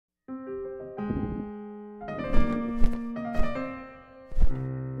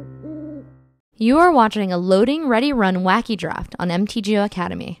You are watching a Loading Ready Run Wacky Draft on Mtgo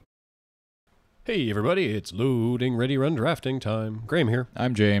Academy. Hey everybody, it's Loading Ready Run drafting time. Graham here.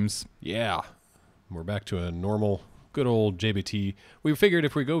 I'm James. Yeah, we're back to a normal, good old JBT. We figured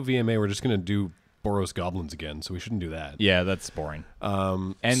if we go VMA, we're just going to do Boros Goblins again, so we shouldn't do that. Yeah, that's boring.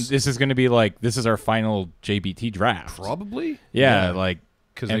 And this is going to be like, this is our final JBT draft. Probably? Yeah, like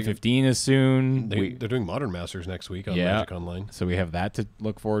M15 is soon. They're doing Modern Masters next week on Magic Online. So we have that to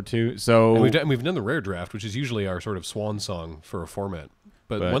look forward to. So and we've done the Rare Draft, which is usually our sort of swan song for a format.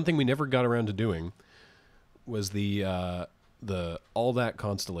 But one thing we never got around to doing was the All That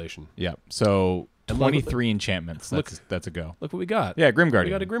Constellation. Yeah. So 23 enchantments. That's a go. Look what we got. Yeah, Grim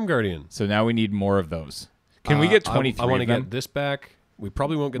Guardian. We got a Grim Guardian. So now we need more of those. Can we get 23 I want to of them? get this back. We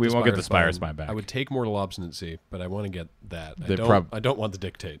probably won't get the Spire's Spine back. I would take Mortal Obstinacy, but I want to get that. I don't want the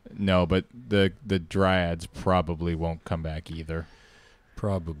Dictate. No, but the Dryads probably won't come back either.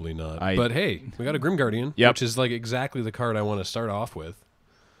 Probably not. But hey, we got a Grim Guardian, which is like exactly the card I want to start off with.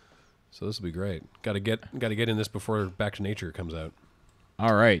 So this will be great. Got to get in this before Back to Nature comes out.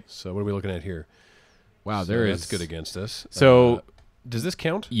 All right. So what are we looking at here? Wow, that's good against us. So does this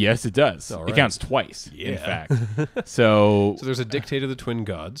count? Yes, it does. Right. It counts twice, in fact. So there's a Dictate of the Twin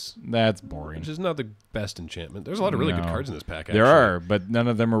Gods. That's boring. Which is not the best enchantment. There's a lot of really good cards in this pack, actually. There are, but none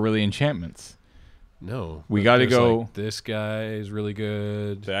of them are really enchantments. No. We got to go. Like, this guy is really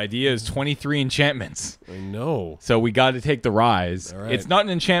good. The idea is 23 enchantments. I know. So we got to take the Rise. All right. It's not an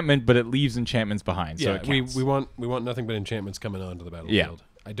enchantment, but it leaves enchantments behind. Yeah, so it we want nothing but enchantments coming onto the battlefield. Yeah.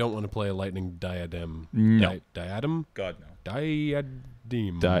 I don't want to play a Lightning Diadem. No. Diadem? God, no. Diadem.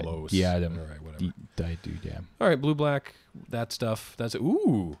 Diadem. All right, whatever. Diadem. All right, blue-black, that stuff. That's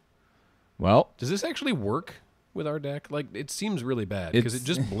ooh. Well. Does this actually work with our deck? Like, it seems really bad because it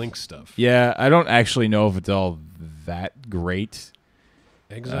just blinks stuff. Yeah, I don't actually know if it's all that great.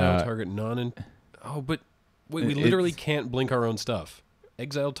 Exile target Oh, but wait, we literally can't blink our own stuff.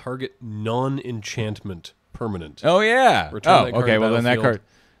 Exile target non-enchantment permanent. Oh, yeah. Return okay, well then that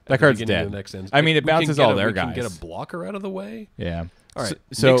card's dead. I mean, it bounces all their guys. We can get a blocker out of the way. Yeah. All right,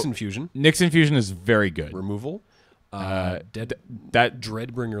 so Nyx Infusion. Nyx Infusion is very good. Removal. That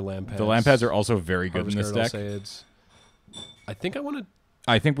Dreadbringer Lampads. The Lampads are also very good in this deck. I think I want to.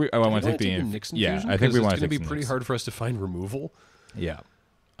 I want to take the Nyx Infusion. Yeah, I think we want to take. It's going to be pretty hard for us to find removal. Yeah,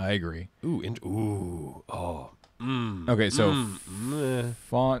 I agree. Okay, so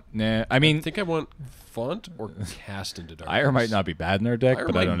font. Nah, I mean, I think I want font or Cast into Darkness. Ire might not be bad in our deck,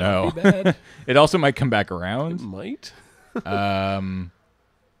 but I don't know. Bad. It also might come back around. It might. I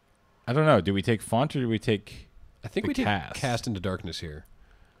don't know. Do we take font or do we take? I think we take Cast into Darkness here.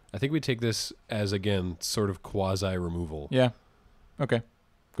 I think we take this as, again, sort of quasi-removal. Yeah. Okay.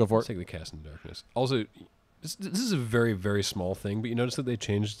 Go for Let's take the Cast into Darkness. Also, this is a very, very small thing, but you notice that they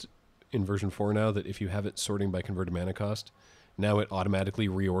changed in version 4 now that if you have it sorting by converted mana cost, now it automatically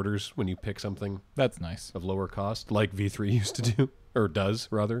reorders when you pick something. That's nice. Of lower cost, like V3 used to do. Or does,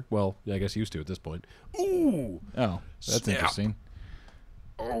 rather. Well, I guess used to at this point. Ooh! Oh, that's interesting.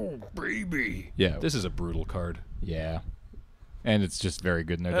 Oh, baby. Yeah. This is a brutal card. Yeah. And it's just very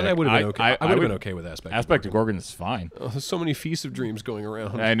good in their deck. I would have been okay. I would have been okay with Aspect. Aspect of Gorgon is fine. Oh, there's so many Feasts of Dreams going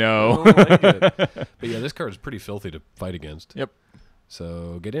around. I know. I don't like it. But yeah, this card is pretty filthy to fight against. Yep.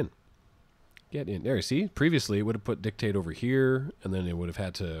 So get in. Get in. There, you see? Previously, it would have put Dictate over here, and then it would have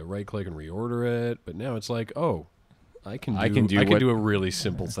had to right-click and reorder it. But now it's like, oh, I can do a really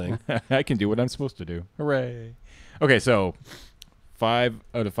simple thing. I can do what I'm supposed to do. Hooray. Okay, so 5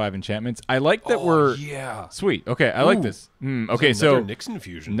 out of 5 enchantments. I like that we're... yeah. Sweet. Okay, I like this. Okay, so... Another Nyx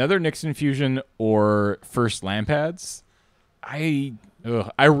Infusion. Another Nyx Infusion or first Lampads. I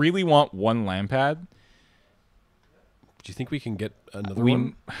really want one Lampad. Do you think we can get another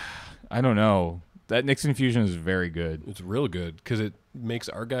one? I don't know. That Nyx Infusion is very good. It's real good because it makes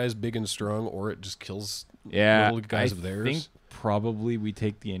our guys big and strong, or it just kills little guys of theirs. I think probably we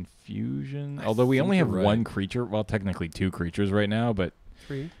take the Infusion. Although we only have one creature. Well, technically 2 creatures right now, but...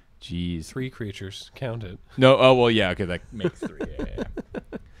 3. Jeez. 3 creatures. Count it. No, well, yeah, okay, that makes 3.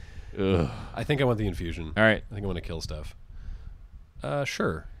 Yeah. I think I want the Infusion. All right. I think I want to kill stuff.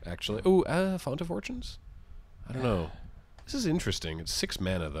 Sure, actually. Ooh, Font of Fortunes? I don't know. This is interesting. It's 6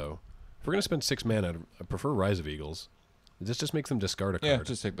 mana, though. If we're going to spend 6 mana, I prefer Rise of Eagles. This just makes them discard a card. Yeah,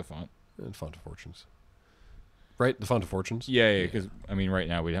 just take the font. And Font of Fortunes. Right? The Font of Fortunes? Yeah, because, I mean, right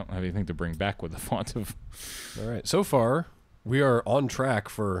now we don't have anything to bring back with the font of... All right. So far, we are on track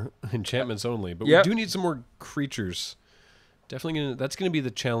for enchantments only, but we do need some more creatures. Definitely that's going to be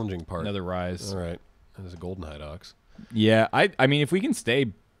the challenging part. Another Rise. All right. There's a Golden Hydox. Yeah, I mean, if we can stay,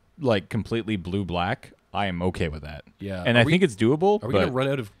 like, completely blue-black, I am okay with that. Yeah. And I think it's doable. Are we going to run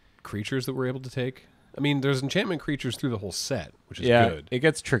out of creatures that we're able to take. I mean, there's enchantment creatures through the whole set, which is Yeah, good. it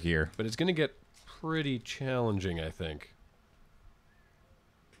gets trickier. But it's going to get pretty challenging, I think.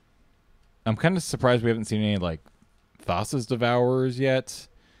 I'm kind of surprised we haven't seen any, like, Thassa's Devourers yet.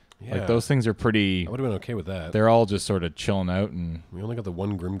 Yeah. Like, those things are pretty... I would have been okay with that. They're all just sort of chilling out, and... We only got the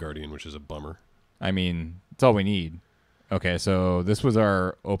one Grim Guardian, which is a bummer. I mean, it's all we need. Okay, so this was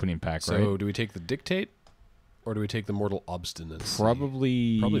our opening pack, right? So do we take the Dictate, or do we take the Mortal Obstinacy?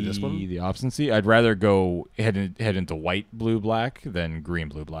 Probably this one? the Obstinacy. I'd rather go head into white, blue, black than green,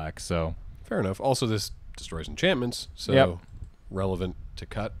 blue, black, so... Fair enough. Also, this destroys enchantments, so Yep. relevant to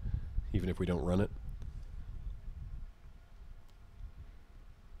cut, even if we don't run it.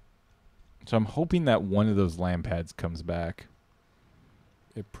 So I'm hoping that one of those land pads comes back.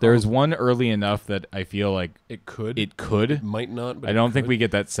 It There's one early enough that I feel like It could. it could. It might not, but I don't think we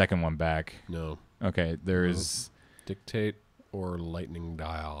get that second one back. No. Okay, there's Dictate or Lightning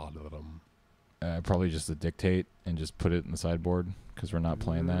Diadem. probably just the Dictate and just put it in the sideboard because we're not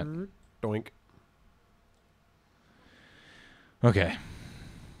playing that. Doink. Okay.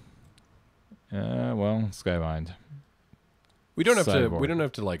 Well, Skybind. We don't have to. Sideboard. We don't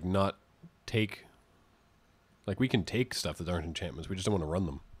have to like not take. Like we can take stuff that aren't enchantments. We just don't want to run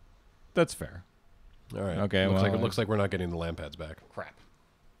them. That's fair. All right. Okay, Looks well, like it looks like we're not getting the land pads back. Crap.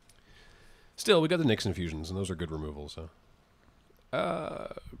 Still, we got the Nyx infusions, and those are good removals. So,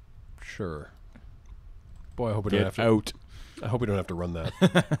 sure. Boy, I hope we don't Get have to. out. I hope we don't have to run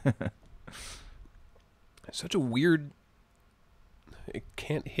that. It's such a weird. It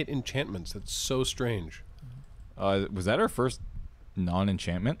can't hit enchantments. That's so strange. Was that our first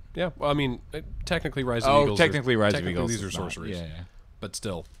non-enchantment? Yeah. Well, I mean, technically, Rise of Eagles. Technically, Rise of technically Eagles. These are is not- sorceries. Yeah. But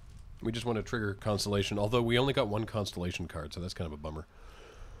still, we just want to trigger Constellation. Although we only got one Constellation card, so that's kind of a bummer.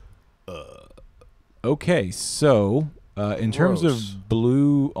 Okay, so in terms Gross. of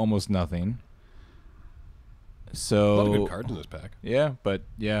blue, almost nothing. So A lot of good cards in this pack. yeah, but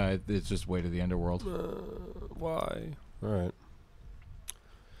yeah, it's just way to the underworld. Why? All right.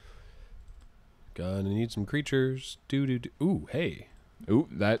 Gonna need some creatures. Do. Ooh, hey. Ooh,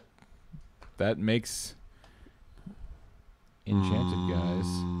 that makes enchanted guys.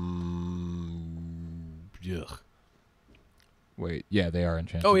 Yuck. Wait, yeah, they are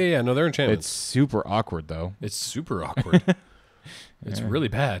enchanted. Oh yeah. No, they're enchantments. It's super awkward though. It's super awkward. It's Yeah. really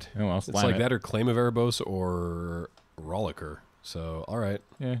bad. Oh well, It's slam like it. that or Claim of Erebos or Rollicker. So, all right.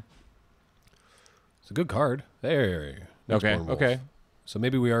 Yeah. It's a good card. There. Next Okay. Born Wolf. Okay. So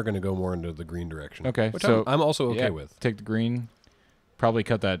maybe we are going to go more into the green direction. Okay, Which so- I'm also okay Yeah, with. Take the green. Probably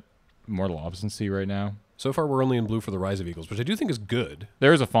cut that Mortal Obstinacy right now. So far, we're only in blue for the Rise of Eagles, which I do think is good.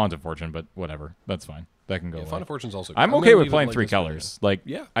 There is a Font of Fortune, but whatever. That's fine. That can go Yeah, away. Font of Fortune's also. I'm gonna okay with leave it playing like three this one, colors. Like,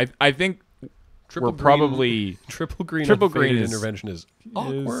 Yeah. I think Triple we're green- probably triple green. triple on green Faded is- intervention is is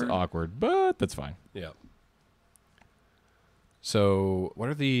awkward. awkward, but that's fine. Yeah. So, what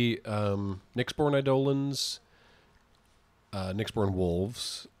are the Nyxborn Eidolons? Nyxborn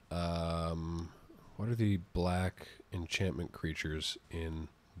Wolves. What are the black enchantment creatures in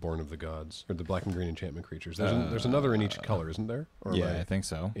Born of the Gods? Or the black and green enchantment creatures? There's another in each color, isn't there? Or am Yeah, I think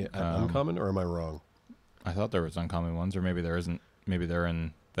so. uncommon, or am I wrong? I thought there was uncommon ones, or maybe there isn't. Maybe they're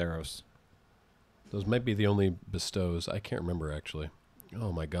in Theros. Those might be the only bestows. I can't remember, actually.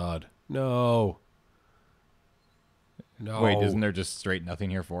 Oh, my God. No. No. Wait, isn't there just straight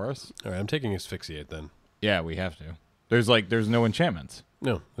nothing here for us? All right, I'm taking Asphyxiate then. Yeah, we have to. There's no enchantments.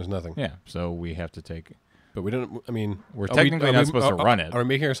 No, there's nothing. Yeah, so we have to take. But we don't, I mean... We're are technically are not supposed to run it. Are we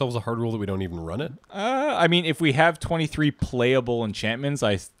making ourselves a hard rule that we don't even run it? I mean, if we have 23 playable enchantments,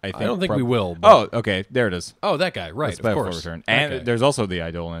 I think. I don't think we will. But Oh, okay, there it is. Oh, that guy, right, That's of Spell course. Return. And Okay. there's also the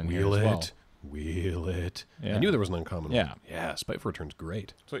Eidolon in Wheel here it. as well. Wheel it. Yeah. I knew there was an uncommon Yeah. one. Yeah, Spiteful Return's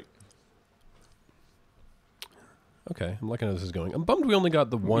great. Sweet. Okay, I'm liking how this is going. I'm bummed we only got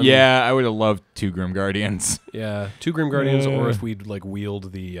the one. Yeah, I would have loved 2 Grim Guardians. Yeah, 2 Grim Guardians, or if we'd like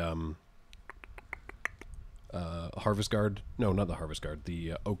wield the Harvest Guard. No, not the Harvest Guard.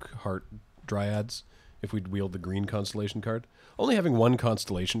 The Oak Heart Dryads. If we'd wield the green Constellation card. Only having one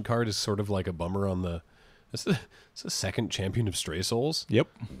Constellation card is sort of like a bummer on the... It's the second Champion of Stray Souls. Yep.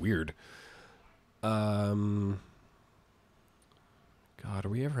 Weird. God, are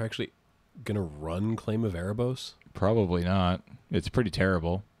we ever actually going to run Claim of Erebos? Probably not. It's pretty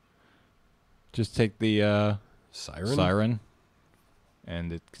terrible. Just take the Siren,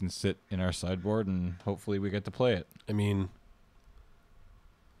 and it can sit in our sideboard, and hopefully we get to play it. I mean,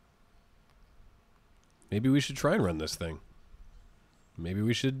 maybe we should try and run this thing. Maybe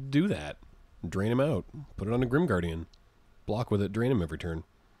we should do that. Drain him out. Put it on a Grim Guardian. Block with it. Drain him every turn.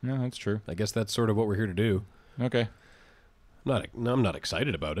 No, that's true. I guess that's sort of what we're here to do. Okay. I'm not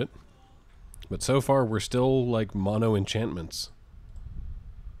excited about it. But so far, we're still like mono enchantments.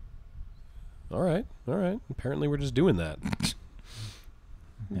 All right. Apparently, we're just doing that.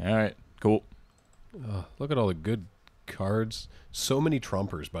 All right, cool. Look at all the good cards. So many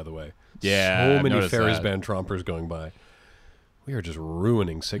Trompers, by the way. Yeah, so many Ferris Band Trompers going by. We are just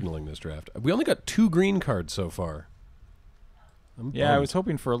ruining signaling this draft. We only got 2 green cards so far. I was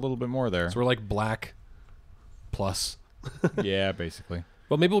hoping for a little bit more there. So we're like black plus. Yeah, basically.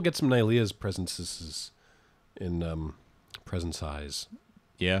 Well, maybe we'll get some Nylea's presences in present size.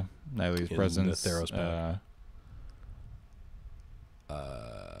 Yeah, Nylea's in presence. The Theros pack.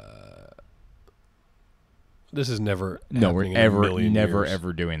 This is never. No, we're never years.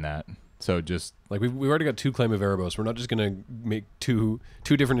 ever doing that. So just like we've already got 2 Claim of Erebos. We're not just gonna make two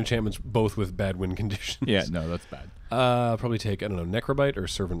different enchantments, both with bad win conditions. Yeah, no, that's bad. Probably take, I don't know, Necrobite or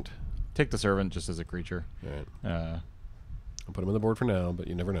Servant. Take the Servant just as a creature. All right. I'll put him on the board for now, but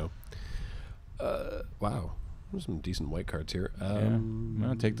you never know. Wow, there's some decent white cards here. I'm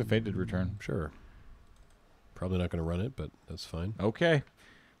gonna take the Fated Return. Sure. Probably not gonna run it, but that's fine. Okay.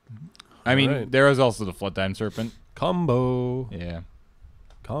 I mean, there is also the Floodtime Serpent. Combo. Yeah.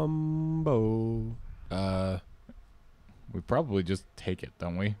 Combo. We probably just take it,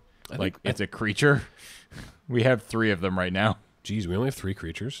 don't we? It's a creature. We have 3 of them right now. Geez, we only have 3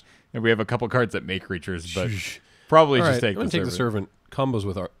 creatures. And we have a couple cards that make creatures, but probably just take the Servant. Take the Servant. Combos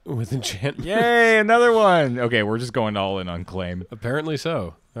with enchantment. Yay, another one. Okay, we're just going all in on claim. Apparently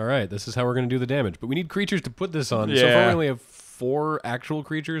so. All right, this is how we're going to do the damage. But we need creatures to put this on. Yeah. So far we only have 4 actual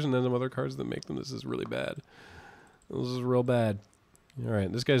creatures and then some other cards that make them. This is really bad. This is real bad. All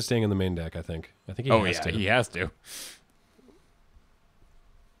right, this guy's staying in the main deck, I think. I think he has to. He has to.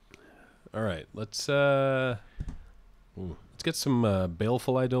 All right, let's get some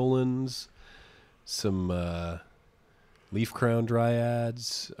Baleful Eidolons, some Leaf Crown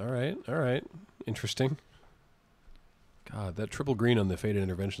Dryads. All right. Interesting. God, that triple green on the Fated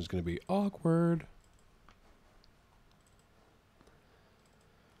Intervention is going to be awkward.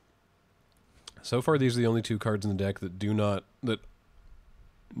 So far, these are the only 2 cards in the deck that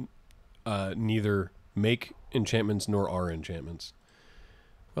neither make enchantments nor are enchantments.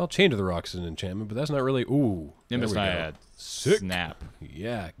 Well, Chain to the Rocks is an enchantment, but that's not really... Ooh. Nimbus Naiad. Sick. Snap.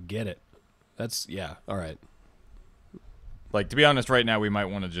 Yeah, get it. All right. Like, to be honest, right now we might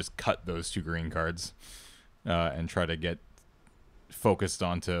want to just cut those 2 green cards and try to get focused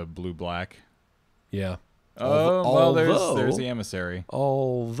onto blue-black. Yeah. Well, there's the Emissary.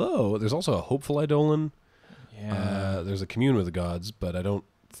 Although, there's also a Hopeful Eidolon. Yeah. There's a Commune with the Gods, but I don't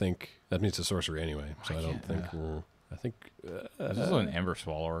think... That means a sorcery anyway, so I don't think we'll... I think... There's also an Ember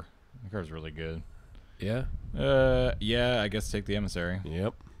Swallower. That card's really good. Yeah? Yeah, I guess take the Emissary.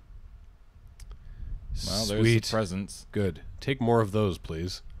 Yep. Well, there's Sweet. presents. Good. Take more of those,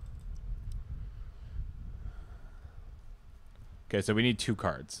 please. Okay, so we need 2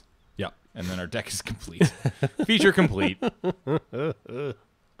 cards. Yeah. And then our deck is complete. Feature complete.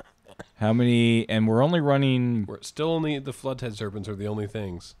 How many... And we're only running... We're still only... The Floodhead Serpents are the only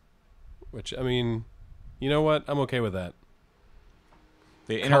things. Which, I mean... You know what? I'm okay with that.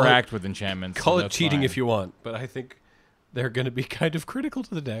 They interact with enchantments. Call it cheating if you want, but I think they're going to be kind of critical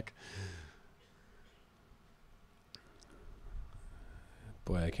to the deck.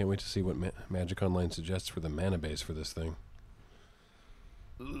 Boy, I can't wait to see what Magic Online suggests for the mana base for this thing.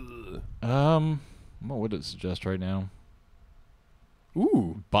 What would it suggest right now?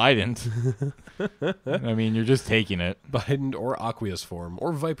 Ooh. Bident. I mean, you're just taking it. Bident or Aqueous Form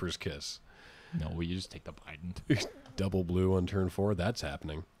or Viper's Kiss. No, well, you just take the Bident. Double blue on turn 4. That's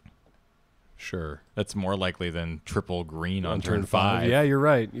happening. Sure. That's more likely than triple green on turn 5. Yeah, you're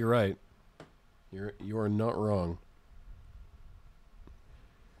right. You are not wrong.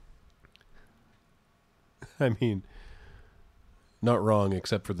 I mean, not wrong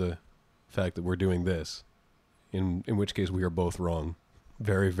except for the fact that we're doing this. In which case we are both wrong.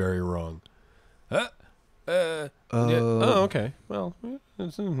 Very, very wrong. Yeah. Oh, okay. Well,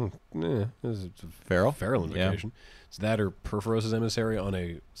 it's a feral invocation. Yeah. It's that or Perforos' Emissary on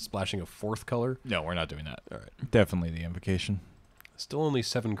a splashing a 4th color. No, we're not doing that. All right. Definitely the invocation. Still only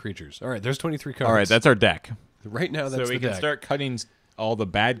 7 creatures. All right, there's 23 cards. All right, that's our deck. Right now, that's the deck. So we can start cutting all the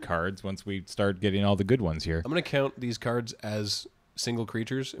bad cards once we start getting all the good ones here. I'm going to count these cards as single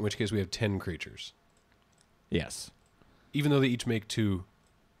creatures, in which case we have 10 creatures. Yes. Even though they each make 2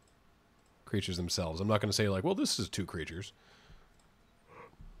 creatures themselves. I'm not going to say like, well, this is 2 creatures.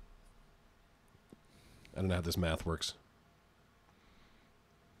 I don't know how this math works.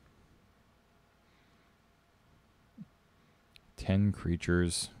 Ten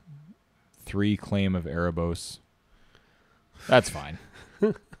creatures, 3 Claim of Erebos, That's fine.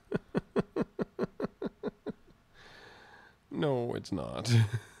 No, it's not.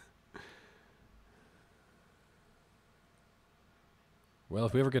 Well,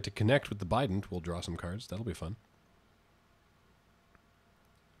 if we ever get to connect with the Bident, we'll draw some cards. That'll be fun.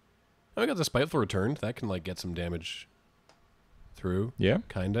 Oh, we got the Spiteful Returned. That can, like, get some damage through. Yeah.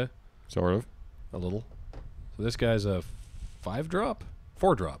 Kinda. Sort of. A little. So this guy's a 5-drop?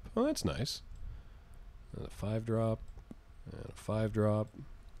 4-drop. Oh, that's nice. And a 5-drop. And a 5-drop.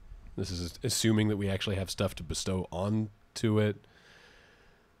 This is assuming that we actually have stuff to bestow onto it.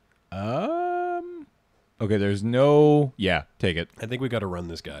 Okay, there's no... Yeah, take it. I think we got to run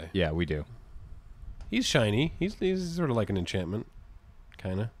this guy. Yeah, we do. He's shiny. He's sort of like an enchantment.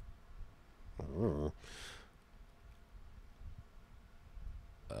 Kind of.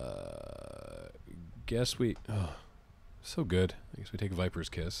 Guess we... Oh, so good. I guess we take Viper's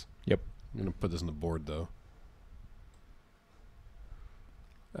Kiss. Yep. I'm going to put this on the board, though.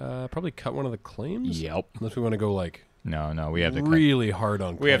 Probably cut one of the claims? Yep. Unless we want to go, like... No, we have to really hard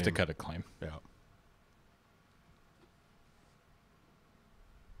on claim. We have to cut a claim. Yeah.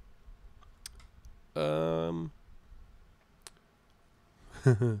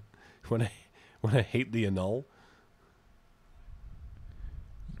 When I hate the annul.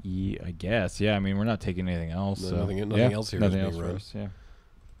 Yeah, I guess. Yeah, I mean, we're not taking anything else. No, so. nothing else here nothing is else being for run. us,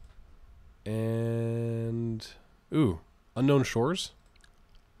 yeah. And Unknown Shores.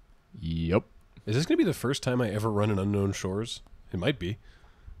 Yep. Is this going to be the first time I ever run an Unknown Shores? It might be.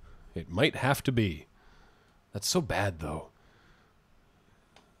 It might have to be. That's so bad, though.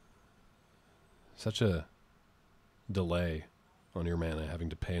 Such a delay on your mana, having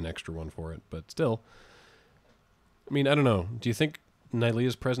to pay an extra one for it. But still, I mean, I don't know. Do you think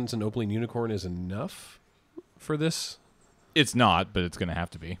Nylea's presence in Opaline Unicorn is enough for this? It's not, but it's going to have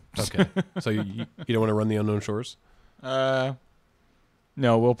to be. Okay. So you don't want to run the Unknown Shores?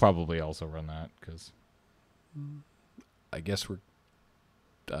 No, we'll probably also run that, because... I guess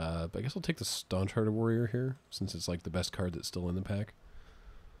I'll take the Staunch-Hearted Warrior here, since it's like the best card that's still in the pack.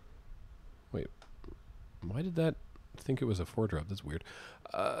 Wait. Why did that think it was a 4-drop? That's weird.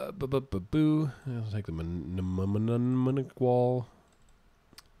 Boo. I'll take the Mnemonic Wall.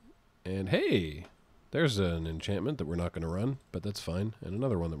 And hey, there's an enchantment that we're not going to run, but that's fine. And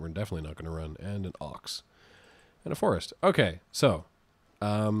another one that we're definitely not going to run. And an Ox. And a Forest. Okay, so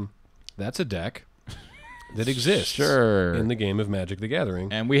that's a deck that exists in the game of Magic the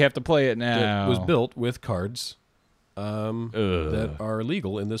Gathering. And we have to play it now. It was built with cards that are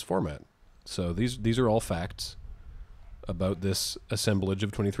legal in this format. So these are all facts about this assemblage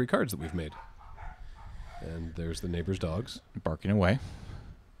of 23 cards that we've made. And there's the neighbor's dogs. Barking away.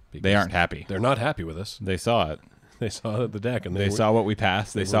 They aren't happy. They're not happy with us. They saw it. They saw the deck. And they saw what we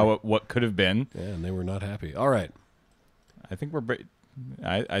passed. They saw what could have been. Yeah, and they were not happy. All right. I think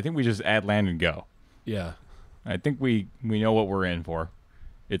I think we just add land and go. Yeah. I think we know what we're in for.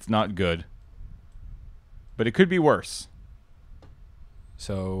 It's not good. But it could be worse.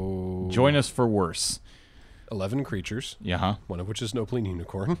 So... Join us for worse. 11 creatures. Yeah. One of which is an Opaline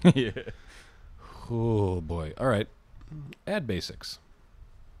Unicorn. Yeah. Oh, boy. All right. Add basics.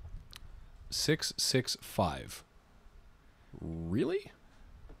 6/6/5. Really?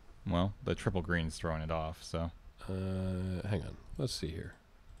 Well, the triple green's throwing it off, so... Hang on. Let's see here.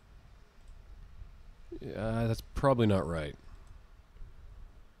 That's probably not right.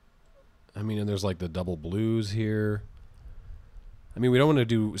 I mean, and there's like the double blues here. I mean,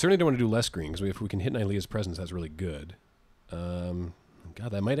 certainly don't want to do less green, because if we can hit Nylea's presence, that's really good. God,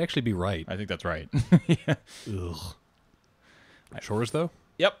 that might actually be right. I think that's right. Yeah. Ugh. Shores, though?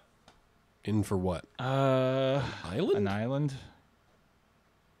 Yep. In for what? Island? An island?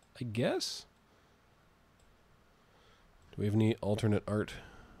 I guess. Do we have any alternate art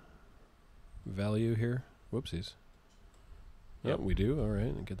value here? Whoopsies. Yep, we do. All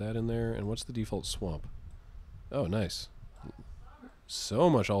right, get that in there. And what's the default swamp? Oh, nice. So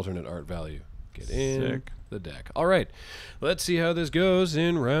much alternate art value. Get in the deck. All right, let's see how this goes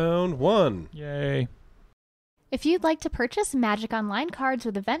in round 1. Yay. If you'd like to purchase Magic Online cards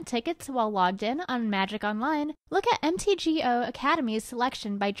with event tickets while logged in on Magic Online, look at MTGO Academy's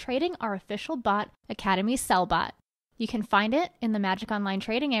selection by trading our official bot, Academy Sellbot. You can find it in the Magic Online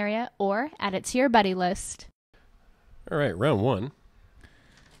trading area or add it to your buddy list. All right, round 1.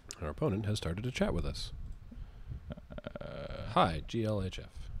 Our opponent has started to chat with us. Hi, GLHF.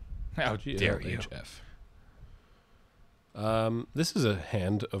 How dare you? This is a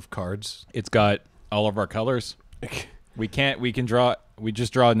hand of cards. It's got all of our colors. We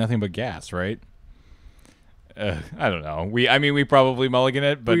just draw nothing but gas, right? I don't know. We probably mulligan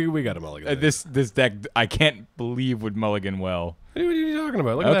it, but we got a mulligan. this deck I can't believe would mulligan well. What are you talking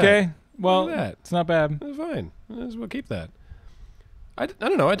about? Look at that. Okay, well, Look at that. it's not bad. That's fine. We'll keep that. I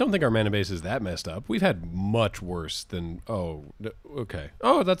don't know. I don't think our mana base is that messed up. We've had much worse than... Oh, okay.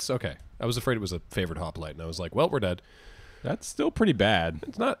 Oh, that's okay. I was afraid it was a favorite hoplite, and I was like, well, we're dead. That's still pretty bad.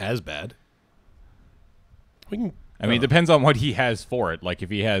 It's not as bad. We can... I mean, it depends on what he has for it. Like, if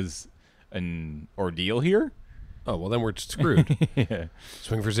he has an ordeal here... Oh, well, then we're screwed. Yeah.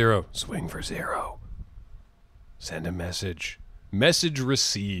 Swing for 0. Swing for 0. Send a message. Message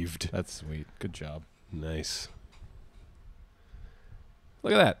received. That's sweet. Good job. Nice.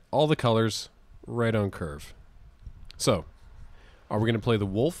 Look at that. All the colors right on curve. So, are we going to play the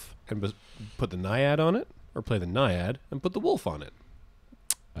wolf and put the naiad on it? Or play the naiad and put the wolf on it?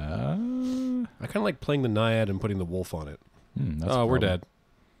 I kind of like playing the naiad and putting the wolf on it. That's we're dead.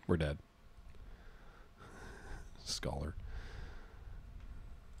 We're dead. Scholar.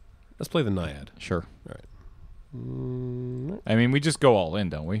 Let's play the naiad. Sure. All right. I mean, we just go all in,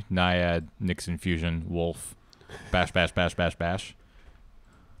 don't we? Naiad, Nyx Infusion, Wolf, bash, bash, bash, bash, bash.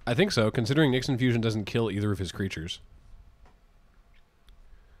 I think so, considering Nyx Infusion doesn't kill either of his creatures.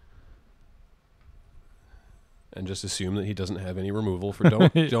 And just assume that he doesn't have any removal for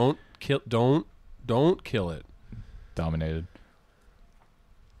don't kill it. Dominated.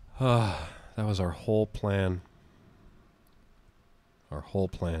 That was our whole plan. Our whole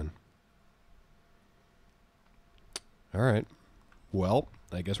plan. All right. Well,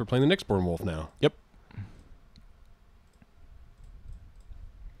 I guess we're playing the Nyxborn Wolf now. Yep.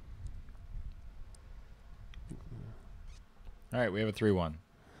 All right, we have a 3/1.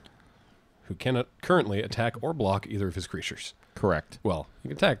 Who cannot currently attack or block either of his creatures. Correct. Well, you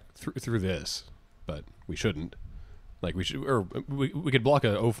can attack through this, but we shouldn't. Like we should, or we could block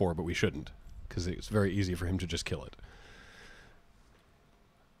a 0/4, but we shouldn't, because it's very easy for him to just kill it.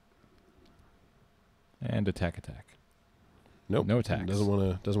 And attack. Nope. No attacks. Doesn't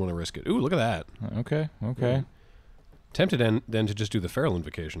want to risk it. Ooh, look at that. Okay. Yeah. Tempted then to just do the Feral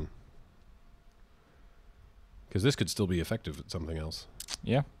Invocation, because this could still be effective at something else.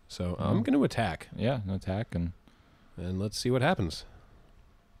 Yeah. So I'm going to attack. Yeah, an attack, and let's see what happens.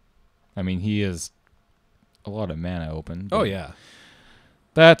 I mean, he has a lot of mana open. Oh yeah,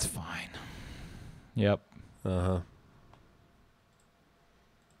 that's fine. Yep.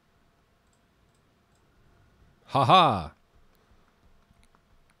 Haha.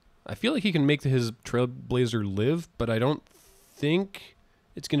 I feel like he can make his Trailblazer live, but I don't think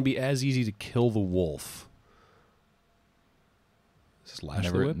it's going to be as easy to kill the wolf. Is this Lash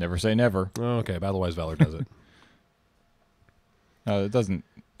the Whip? Never say never. Oh, okay, Battlewise Valor does it. It doesn't.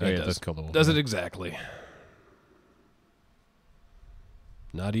 It does kill the wolf. Does it exactly.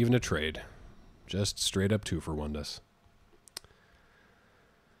 Not even a trade. Just straight up 2-for-1 us.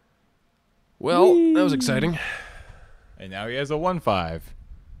 Well, that was exciting. And now he has a 1/5.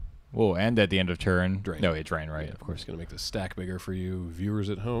 Whoa, and at the end of turn. Drain. No, drain, right? Yeah, Of course. Just going to make the stack bigger for you viewers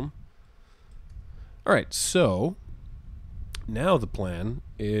at home. All right, so now the plan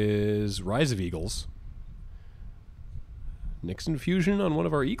is Rise of Eagles. Nyx Infusion on one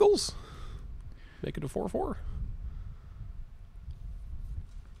of our Eagles. Make it a 4/4.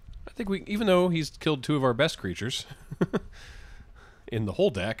 I think even though he's killed 2 of our best creatures in the whole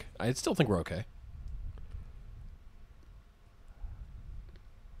deck, I still think we're okay.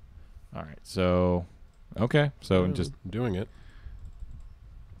 All right, so okay, so just doing it.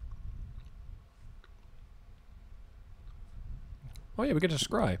 Oh yeah, we get to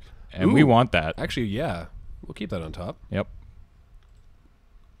scry, and we want that. Actually, yeah, we'll keep that on top. Yep.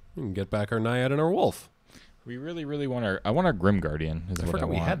 We can get back our Naiad and our Wolf. We really, really want our. I want our Grim Guardian. I forgot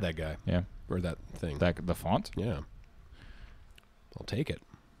we had that guy. Yeah. Or that thing. The font. Yeah. I'll take it.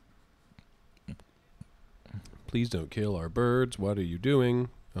 Please don't kill our birds. What are you doing?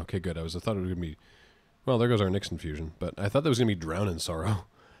 Okay, good. I thought it was going to be... Well, there goes our Nyx Infusion. But I thought that was going to be Drown in Sorrow.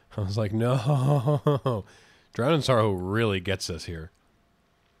 I was like, no. Drown in Sorrow really gets us here.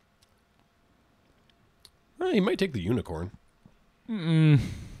 He might take the Unicorn.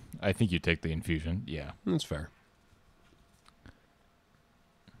 I think you take the Infusion. Yeah. That's fair.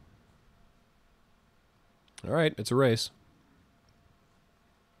 All right, it's a race.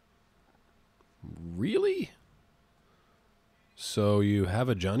 Really? So you have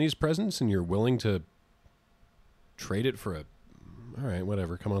a Johnny's presence and you're willing to trade it for a... All right,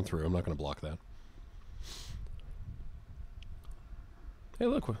 whatever. Come on through. I'm not going to block that. Hey,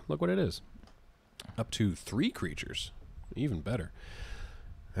 look what it is. Up to 3 creatures. Even better.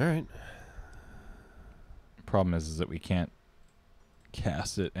 All right. Problem is that we can't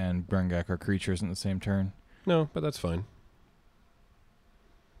cast it and bring back our creatures in the same turn. No, but that's fine.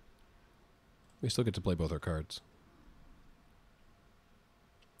 We still get to play both our cards.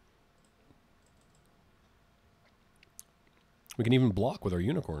 We can even block with our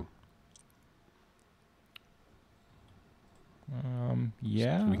unicorn.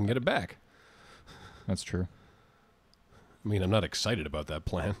 Yeah. So we can get it back. That's true. I mean, I'm not excited about that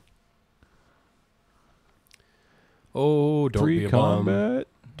plan. Oh, don't be a bomb. Pre-combat.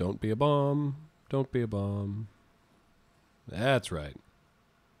 Don't be a bomb. Don't be a bomb. That's right.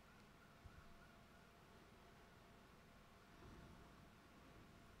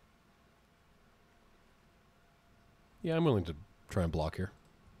 Yeah, I'm willing to try and block here.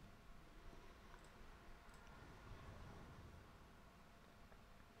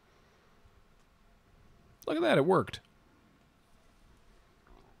 Look at that, it worked.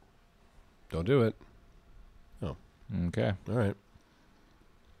 Don't do it. Oh. Okay. All right.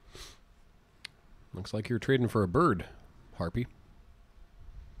 Looks like you're trading for a bird, Harpy.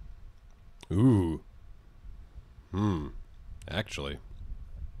 Ooh. Actually.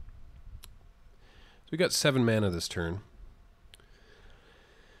 So we got 7 mana this turn.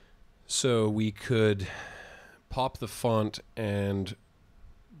 So we could pop the font and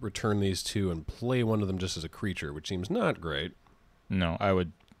return these 2 and play one of them just as a creature, which seems not great. No, I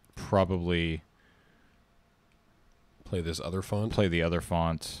would probably Play this other font. play the other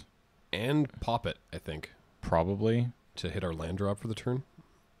font. And pop it, I think, Probably. to hit our land drop for the turn.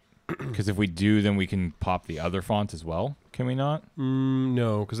 Because if we do, then we can pop the other font as well. Can we not?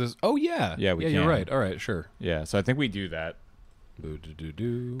 No, because there's... Oh, yeah. Yeah, we you're can. right. All right, sure. Yeah, so I think we do that.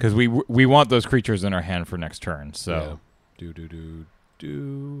 Boo-doo-doo-doo. Because we want those creatures in our hand for next turn. So Yeah.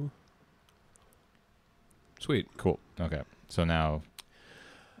 Do-do-do-do. Sweet. cool. Okay. So now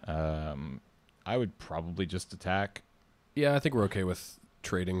I would probably just attack. Yeah, I think we're okay with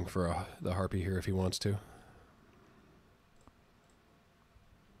trading for the Harpy here if he wants to.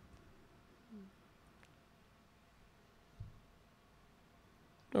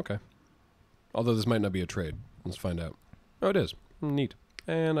 Okay. Although this might not be a trade. Let's find out. Oh, it is. Neat.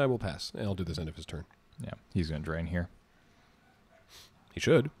 And I will pass. And I'll do this end of his turn. Yeah, he's going to drain here. He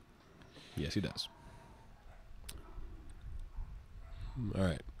should. Yes, he does. All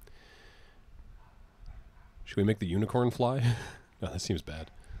right. Should we make the unicorn fly? No, that seems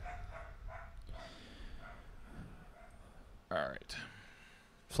bad. All right.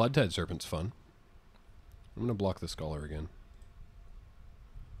 Floodtide Serpent's fun. I'm going to block the Scholar again.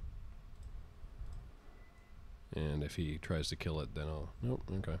 And if he tries to kill it, then I'll... Nope,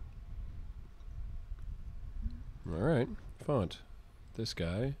 okay. Alright, font. This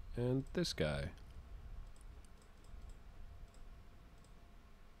guy and this guy.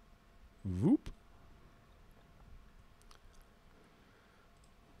 Whoop.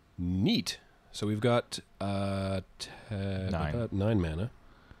 Neat. So we've got 9 mana.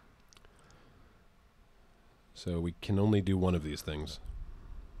 So we can only do one of these things,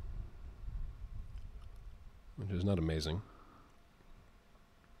 which is not amazing.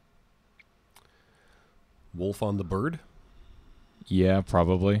 Wolf on the bird. Yeah,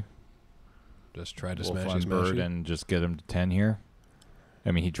 probably. Just try to Wolf smash on his bird and just get him to 10 here.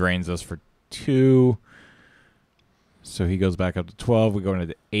 I mean, he drains us for 2. So he goes back up to 12. We go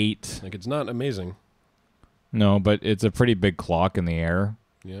into 8. Like, it's not amazing. No, but it's a pretty big clock in the air.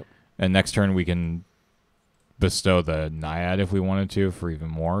 Yep. And next turn we can bestow the Naiad if we wanted to for even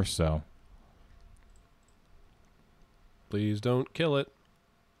more, so... Please don't kill it.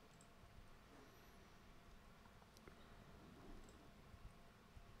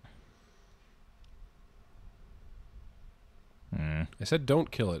 I said don't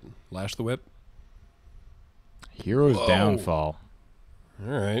kill it. Lash the whip. Hero's Whoa. Downfall.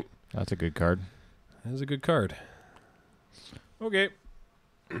 All right. That's a good card. That's a good card. Okay.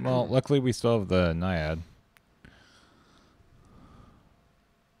 Well, luckily we still have the Naiad.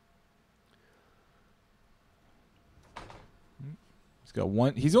 He's got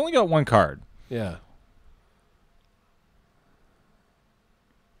one. He's only got one card. Yeah.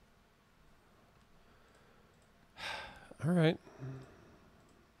 All right.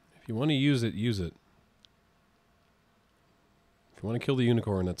 If you want to use it, use it. If you want to kill the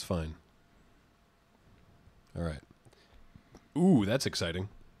unicorn, that's fine. All right. Ooh, that's exciting.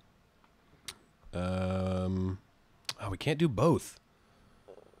 Oh, we can't do both.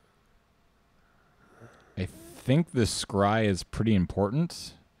 I think the scry is pretty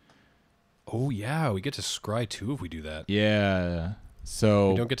important. Oh, yeah, we get to scry too if we do that. Yeah. So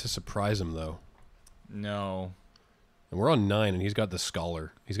We don't get to surprise him, though. no. And we're on 9, and he's got the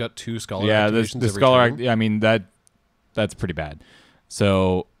Scholar. He's got 2 Scholar Yeah, activations the every scholar. turn. I mean that's pretty bad.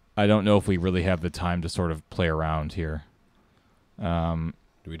 So I don't know if we really have the time to sort of play around here. Do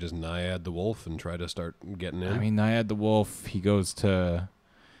we just Naiad the Wolf and try to start getting in? I mean, Naiad the Wolf, he goes to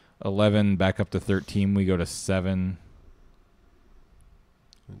 11, back up to 13. We go to 7.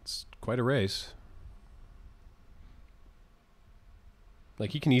 It's quite a race. Like,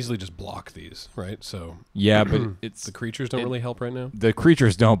 he can easily just block these, right? So yeah, but it's the creatures don't really help right now. The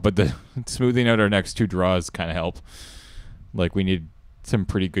creatures don't, but the smoothing out our next 2 draws kind of help. Like, we need some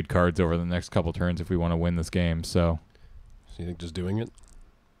pretty good cards over the next couple turns if we want to win this game. So you think just doing it?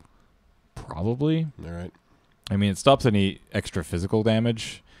 Probably. All right. I mean, it stops any extra physical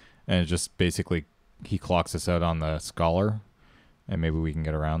damage, and it just basically he clocks us out on the Scholar, and maybe we can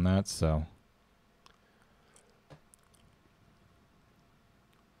get around that. So.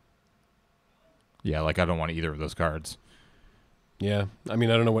 Yeah, like I don't want either of those cards. Yeah, I mean,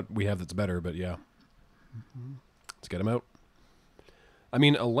 I don't know what we have that's better, but yeah. Let's get him out. I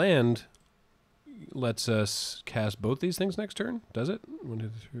mean, a land lets us cast both these things next turn, does it? 1, 2,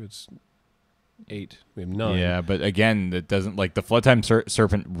 3, it's 8. We have 9. Yeah, but again, that doesn't, like, the Floodtime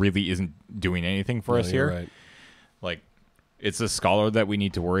Serpent really isn't doing anything for us here. Right. Like, it's a Scholar that we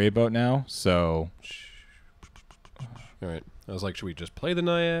need to worry about now, so. All right. I was like, should we just play the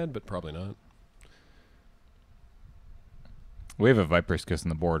Naiad? But probably not. We have a Viper's Kiss on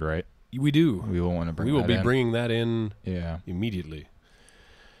the board, right? We do. We will want to bring We will that be in. bringing that in immediately.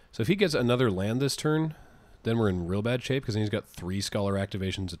 So if he gets another land this turn, then we're in real bad shape because then he's got 3 Scholar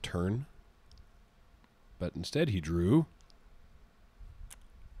activations a turn. But instead he drew...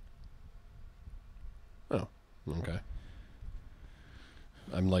 Oh, okay.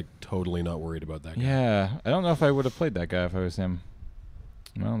 I'm like totally not worried about that guy. Yeah, I don't know if I would have played that guy if I was him.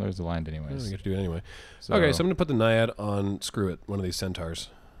 Well, there's the land anyways. I get to do it anyway. So, Okay, so I'm going to put the Naiad on, screw it, one of these Centaurs.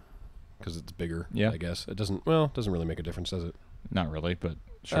 Because it's bigger, Yeah. I guess. It doesn't really make a difference, does it? Not really, but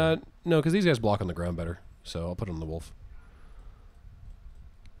sure. No, because these guys block on the ground better. So I'll put it on the Wolf.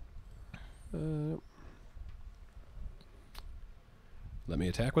 Let me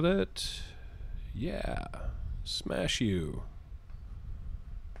attack with it. Yeah. Smash you.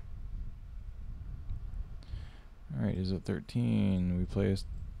 All right, is it 13? We play a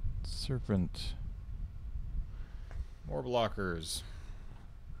Serpent. More blockers.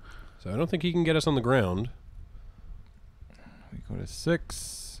 So I don't think he can get us on the ground. We go to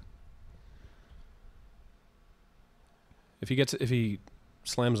 6. If he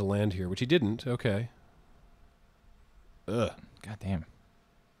slams a land here, which he didn't, okay. Ugh. God damn.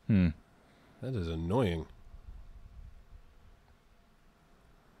 That is annoying.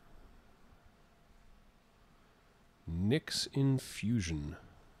 Nyx Infusion.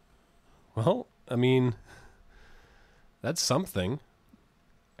 Well, I mean, that's something.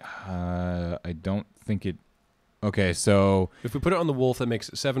 I don't think it... Okay, so... If we put it on the Wolf, that makes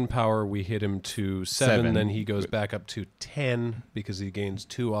it 7 power. We hit him to 7, then he goes back up to 10 because he gains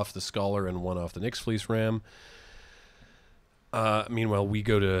 2 off the Scholar and 1 off the Nyx Fleece Ram. Meanwhile, we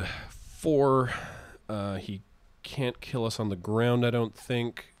go to 4. He can't kill us on the ground, I don't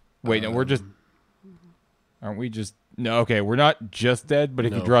think. Wait, no, we're just... Aren't we just... No, okay, we're not just dead, but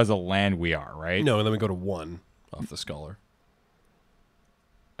if he No. draws a land, we are, right? No, and then we go to 1 off the Scholar.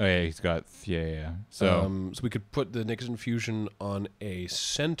 Oh, yeah, he's got... Yeah. So, So we could put the Nyx Infusion on a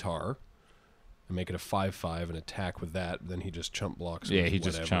Centaur and make it a 5/5 and attack with that. Then he just chump blocks. yeah, with he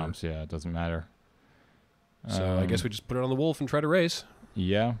just whatever. chomps. Yeah, it doesn't matter. So I guess we just put it on the Wolf and try to race.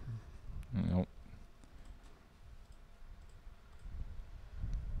 Yeah. Nope.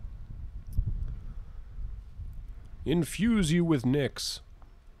 Infuse you with Nyx.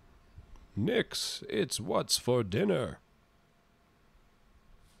 Nyx, it's what's for dinner.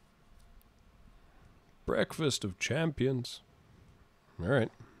 Breakfast of champions. All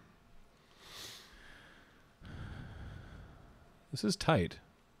right. This is tight,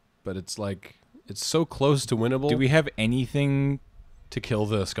 but it's like it's so close to winnable. Do we have anything to kill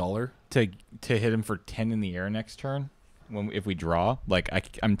the Scholar? to hit him for 10 in the air next turn if we draw? Like,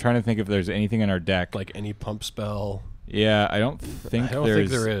 I'm trying to think if there's anything in our deck. Like any pump spell? Yeah, I don't think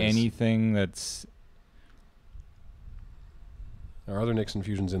there's there is. anything that's... Our other Nyx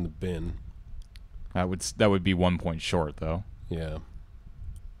Infusion's in the bin. That would be 1 point short, though. Yeah.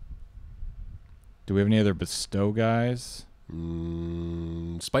 Do we have any other bestow guys?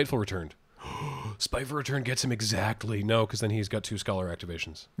 Spiteful Returned. Spiteful Return gets him exactly. No, because then he's got 2 Scholar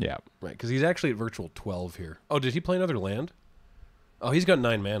activations. Yeah. Right, because he's actually at virtual 12 here. Oh, did he play another land? Oh, he's got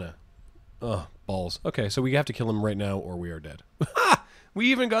 9 mana. Oh, balls. Okay, so we have to kill him right now or we are dead.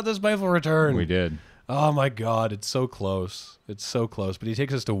 We even got the Spiteful Return. We did. Oh my god, it's so close. It's so close. But he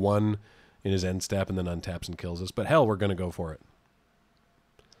takes us to 1 in his end step and then untaps and kills us. But hell, we're going to go for it.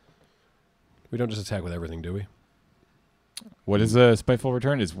 We don't just attack with everything, do we? What is a spiteful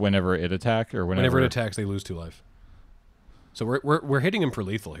return? Is whenever it attacks or Whenever it attacks, they lose 2 life. So we're hitting him for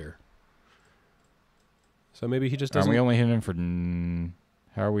lethal here. So maybe he just doesn't. Are we only hitting him for?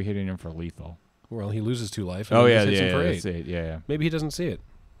 How are we hitting him for lethal? Well, he loses 2 life. And Oh he yeah, hits him yeah, for that's 8. 8. Yeah. Maybe he doesn't see it.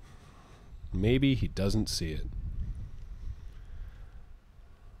 Maybe he doesn't see it.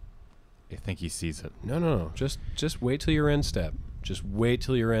 I think he sees it. No. Just wait till your end step. Just wait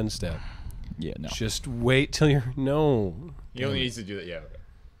till your end step. Yeah, no. Just wait till your no. He only needs to do that. Yeah.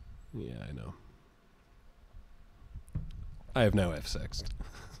 Yeah, I know. I have now F6'd.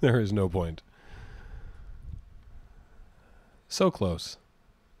 There is no point. So close.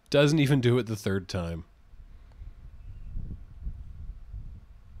 Doesn't even do it the 3rd time.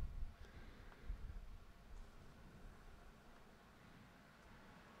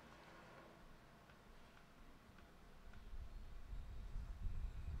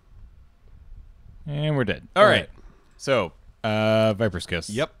 And we're dead. All right. So, Viper's Kiss.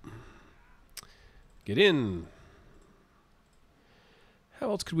 Yep. Get in.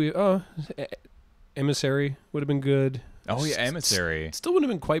 How else could we... Emissary would have been good. Oh, yeah, Emissary. It still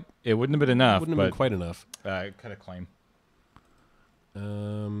wouldn't have been quite... It wouldn't have been enough, Wouldn't have been quite enough. Cut a claim.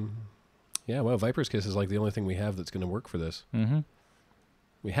 Yeah, well, Viper's Kiss is like the only thing we have that's going to work for this. Mm-hmm.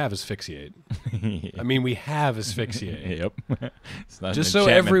 We have Asphyxiate. I mean, we have Asphyxiate. Yep. It's not Just an so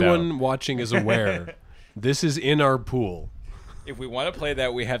enchantment, everyone watching is aware, this is in our pool. If we want to play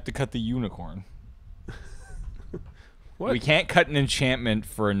that, we have to cut the unicorn. What? We can't cut an enchantment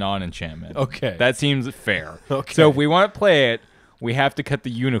for a non-enchantment. Okay. That seems fair. Okay. So if we want to play it, we have to cut the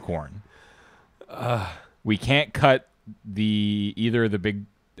unicorn. We can't cut either the big...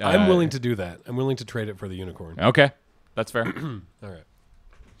 I'm willing to do that. I'm willing to trade it for the unicorn. Okay. That's fair. All right.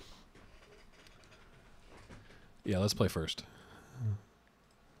 Yeah, let's play first.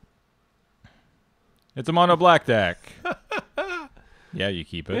 It's a mono black deck. Yeah, you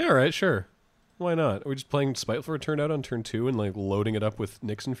keep it. Yeah, all right, sure. Why not? Are we just playing Spiteful Return out on turn 2 and like loading it up with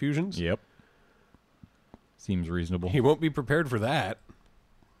Nyx infusions? Yep. Seems reasonable. He won't be prepared for that.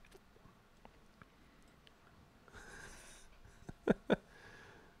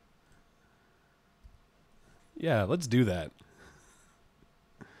 Yeah, let's do that.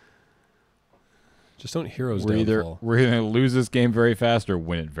 Just don't Heroes Downfall. We're either going to lose this game very fast or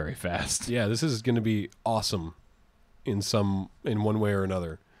win it very fast. Yeah, this is going to be awesome in one way or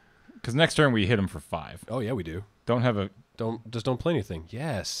another. Because next turn we hit him for 5. Oh yeah, we do. Don't play anything.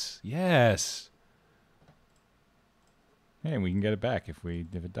 Yes. Hey, we can get it back if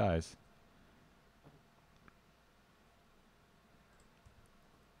it dies.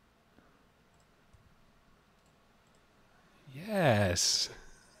 Yes.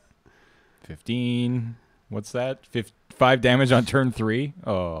 15. What's that? 5 damage on turn 3?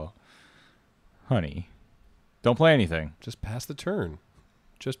 Oh. Honey. Don't play anything. Just pass the turn.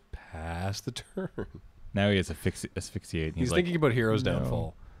 Now he has asphyxiate. He's thinking about Heroes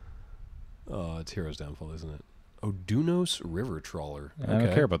Downfall. Oh, it's Heroes Downfall, isn't it? Odunos River Trawler. Okay. I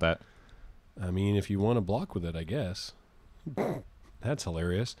don't care about that. I mean, if you want to block with it, I guess. That's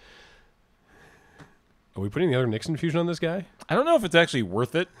hilarious. Are we putting the other Nyx infusion on this guy? I don't know if it's actually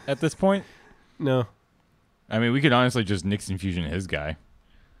worth it at this point. No. I mean, we could honestly just Nyx infusion his guy.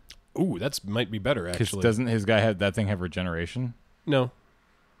 Ooh, that might be better, actually. Because doesn't his guy have that thing have regeneration? No.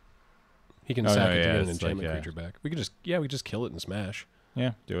 He can sack it to get an it's enchantment like, creature back. We could just kill it and smash.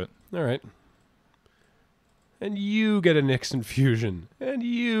 Yeah, do it. All right. And you get a Nyx infusion. And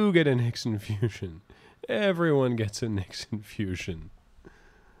you get a Nyx infusion. Everyone gets a Nyx infusion.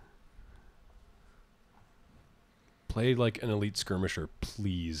 Play like an elite skirmisher,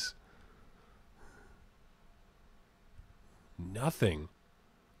 please. Nothing.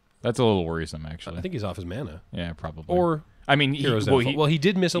 That's a little worrisome, actually. I think he's off his mana. Yeah, probably. Or I mean, Heroes Downfall. Well, he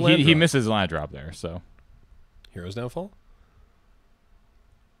did miss a land he drop. misses land drop there, so. Heroes Downfall?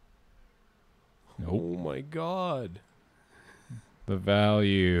 Nope. Oh my god. The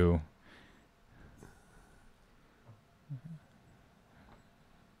value.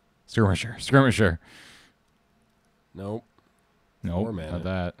 Skirmisher. Nope. Nope, 4 mana. not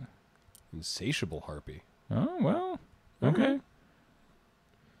that. Insatiable Harpy. Oh, well. Okay.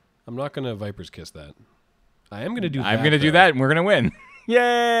 I'm not going to Viper's Kiss that. I am going to do that. I'm going to do that, and we're going to win.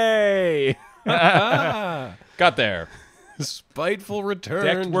 Yay! Got there. Spiteful Return.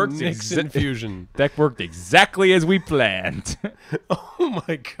 Deck works Nyx infusion. Deck worked exactly as we planned. Oh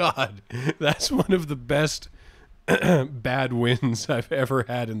my god. That's one of the best bad wins I've ever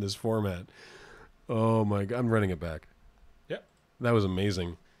had in this format. Oh my god. I'm running it back. Yep. That was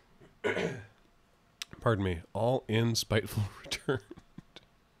amazing. Pardon me. All in Spiteful Return.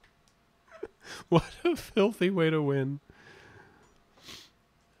 What a filthy way to win.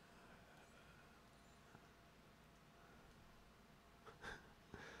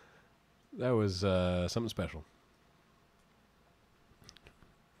 That was something special.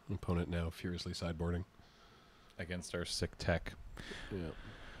 Opponent now furiously sideboarding. Against our sick tech.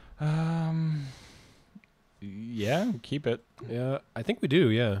 Yeah. Yeah, keep it. Yeah, I think we do,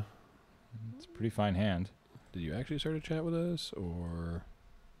 yeah. It's a pretty fine hand. Did you actually start a chat with us, or...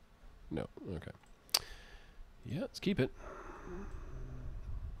 No, okay. Yeah, let's keep it.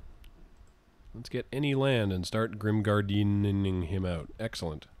 Let's get any land and start Grim Guardianing him out.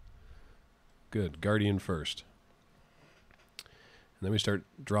 Excellent. Good, Guardian first. And then we start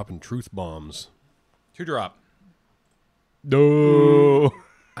dropping truth bombs. 2-drop. No.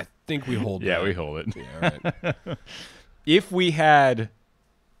 I think we hold Yeah, that. we hold it. Yeah, all right. If we had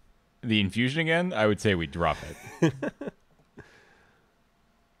the infusion again, I would say we drop it.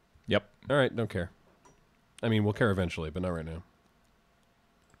 Yep. All right, don't care. I mean, we'll care eventually, but not right now.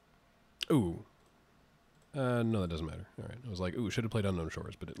 Ooh. No, that doesn't matter. All right. I was like, ooh, should have played Unknown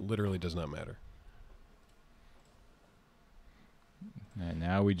Shores, but it literally does not matter. And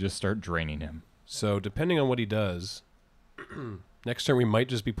now we just start draining him. So, depending on what he does, next turn we might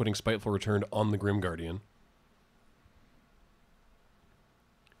just be putting Spiteful Return on the Grim Guardian.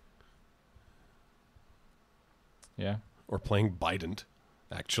 Yeah. Or playing Bident,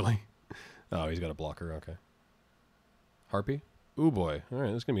 actually. Oh, he's got a blocker. Okay. Harpy? Ooh, boy. All right,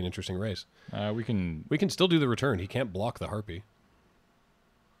 this is going to be an interesting race. We can... We can still do the return. He can't block the Harpy.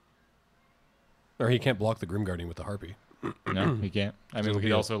 Or he can't block the Grim Guardian with the Harpy. No, he can't. I mean, we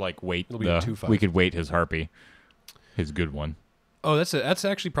could also, like, wait. It'll be a 2/5. We could wait his Harpy. His good one. Oh, that's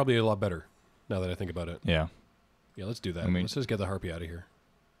actually probably a lot better, now that I think about it. Yeah. Yeah, let's do that. I mean- Let's just get the Harpy out of here.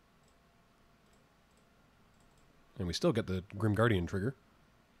 And we still get the Grim Guardian trigger.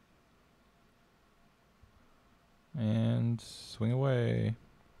 And swing away.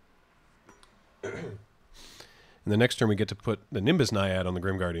 And the next turn we get to put the Nimbus Naiad on the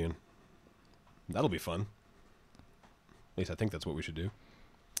Grim Guardian. That'll be fun. At least I think that's what we should do.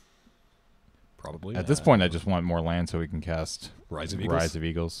 Probably. At this point, I just want more land so we can cast Rise of Eagles. Rise of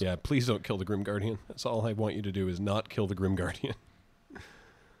Eagles. Yeah, please don't kill the Grim Guardian. That's all I want you to do is not kill the Grim Guardian.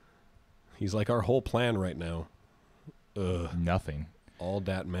 He's like our whole plan right now. Ugh. Nothing. All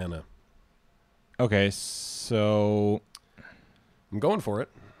dat mana. Okay, so I'm going for it.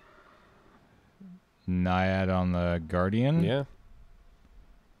 Naiad on the Guardian. Yeah.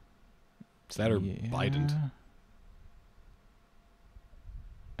 It's that or Bident.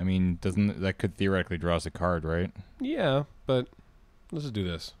 I mean, doesn't that could theoretically draw us a card, right? Yeah, but let's just do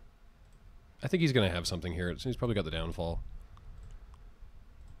this. I think he's going to have something here. He's probably got the downfall.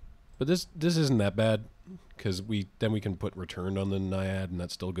 But this isn't that bad, because then we can put returned on the Naiad, and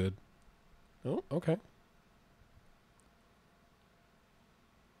that's still good. Oh, okay.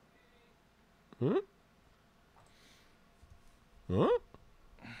 Huh? Huh?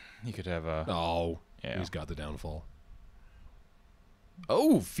 He could have a... Oh, Yeah. He's got the downfall.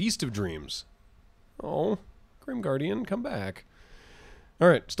 Oh, Feast of Dreams. Oh, Grim Guardian, come back. All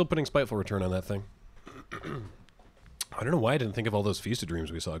right, still putting Spiteful Return on that thing. I don't know why I didn't think of all those Feast of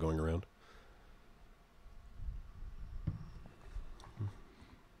Dreams we saw going around.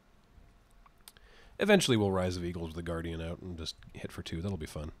 Eventually we'll Rise of Eagles with the Guardian out and just hit for 2. That'll be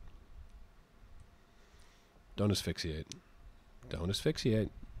fun. Don't asphyxiate. Don't asphyxiate.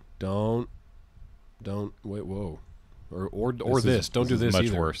 Don't. Wait, whoa. Or this. Don't do this much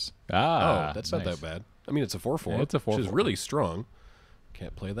either. worse. Oh, that's not nice. that bad. I mean, it's a 4/4. Yeah, it's a Which is 4/4. really strong.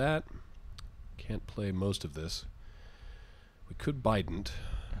 Can't play that. Can't play most of this. We could Bident.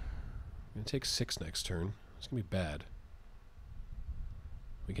 I'm going to take 6 next turn. It's going to be bad.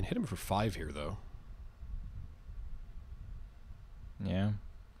 We can hit him for 5 here, though. Yeah.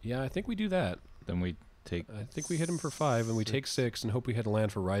 Yeah, I think we do that. Then we take... I think we hit him for 5, and we take 6, and hope we hit a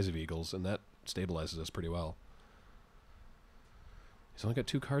land for Rise of Eagles, and that stabilizes us pretty well. He's only got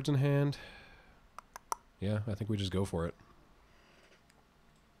 2 cards in hand. Yeah, I think we just go for it.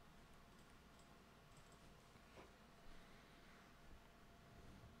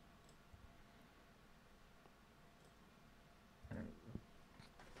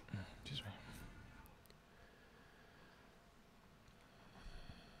 Excuse me.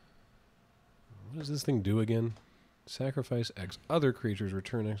 What does this thing do again? Sacrifice X other creatures,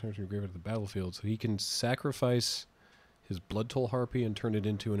 return X to your graveyard to the battlefield. So he can sacrifice his Blood Toll Harpy and turn it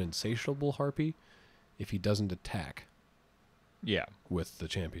into an Insatiable Harpy if he doesn't attack Yeah. with the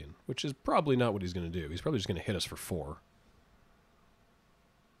champion, which is probably not what he's going to do. He's probably just going to hit us for 4.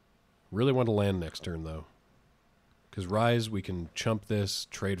 Really want to land next turn, though. Because Rise, we can chump this,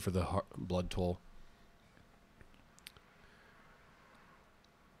 trade for the blood toll.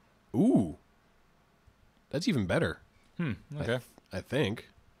 Ooh. That's even better. Okay. I think.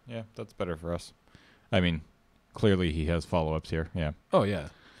 Yeah, that's better for us. I mean, clearly he has follow-ups here. Yeah. Oh, yeah.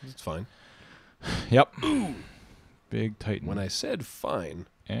 It's fine. Yep. Big Titan. When I said fine.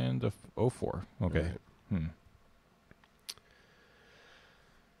 And a 04. Okay. Right.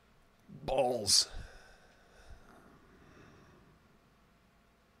 Balls.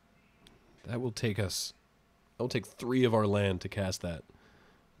 That will take us... That will take 3 of our land to cast that.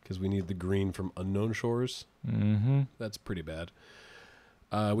 Because we need the green from Unknown Shores. Mm-hmm. That's pretty bad.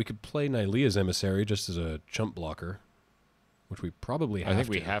 We could play Nylea's Emissary just as a chump blocker. Which we probably have to. I think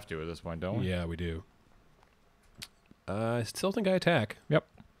we have to at this point, don't we? Yeah, we do. I still think I attack. Yep.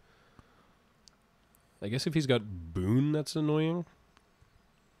 I guess if he's got Boon, that's annoying.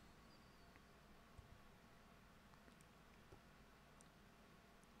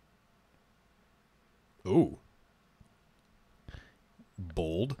 Ooh.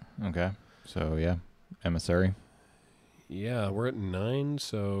 Bold. Okay. So, yeah. Emissary. Yeah, we're at 9,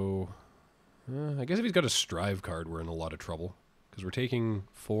 so... I guess if he's got a Strive card, we're in a lot of trouble. Because we're taking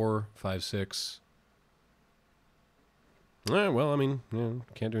 4, 5, 6... well, I mean,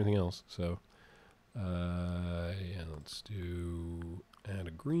 can't do anything else, so... yeah, let's do... Add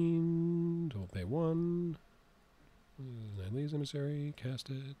a green, don't pay 1. Nylea's Emissary, cast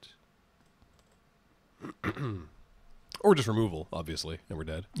it. Or just removal, obviously, and we're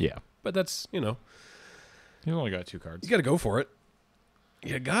dead. Yeah. But that's, He's only got 2 cards. You gotta go for it.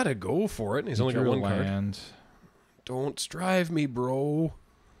 You gotta go for it. He's only got 1 card. Don't strive me, bro.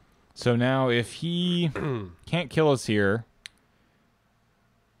 So now if he can't kill us here,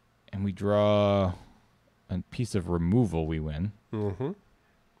 and we draw a piece of removal, we win. Mm-hmm.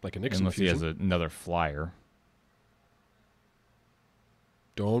 Like a Nixon Unless fusion. he has another flyer.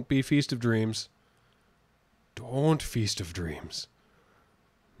 Don't be Feast of Dreams. Don't Feast of Dreams.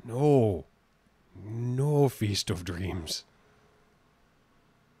 No. No Feast of Dreams.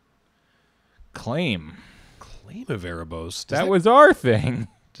 Claim. Claim of Erebos. That was our thing.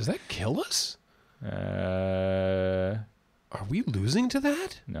 Does that kill us? Are Are we losing to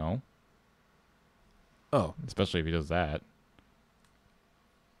that? No. Oh. Especially if he does that.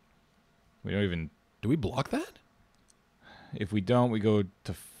 We don't even... Do we block that? If we don't, we go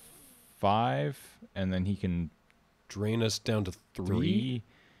to 5, and then he can... Drain us down to 3?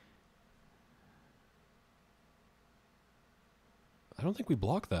 I don't think we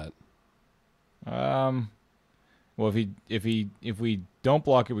block that. Well, if we don't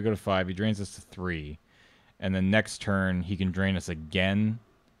block it, we go to 5. He drains us to 3, and then next turn he can drain us again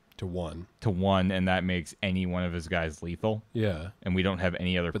to 1. To 1, and that makes any one of his guys lethal. Yeah, and we don't have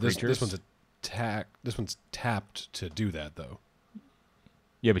any other but creatures. This one's tapped to do that though.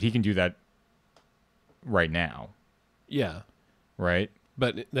 Yeah, but he can do that right now. Yeah, right.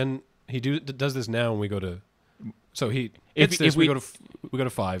 But then he does this now, and we go to. So he hits this, we go to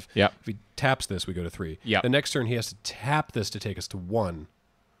 5. Yeah. If he taps this, we go to 3. Yeah. The next turn he has to tap this to take us to 1,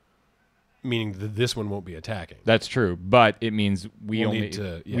 meaning that this one won't be attacking. That's true, but it means we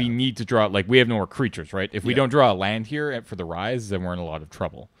need to draw. Like, we have no more creatures, right? If we don't draw a land here for the Rise, then we're in a lot of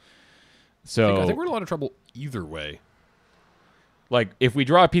trouble. So I think we're in a lot of trouble either way. Like, if we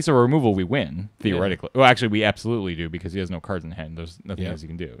draw a piece of removal, we win theoretically. Yeah. Well, actually, we absolutely do because he has no cards in hand. There's nothing else he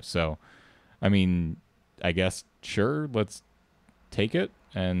can do. So, I mean, I guess sure, let's take it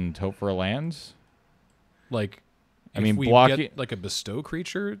and hope for a land. Like, I mean, we block get like a bestow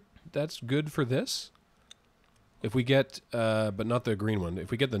creature, that's good for this. If we get, but not the green one.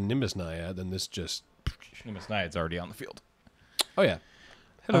 If we get the Nimbus Naiad, then this just Nimbus Naiad's already on the field. Oh yeah.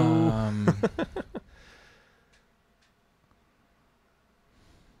 Hello.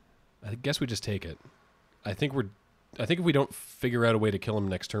 I guess we just take it. I think if we don't figure out a way to kill him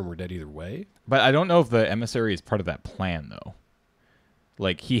next turn, we're dead either way. But I don't know if the Emissary is part of that plan, though.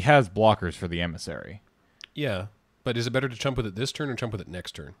 Like, he has blockers for the Emissary. Yeah, but is it better to chump with it this turn or chump with it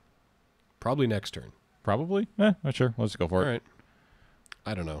next turn? Probably next turn. Probably? Not sure. Let's go for it. All right.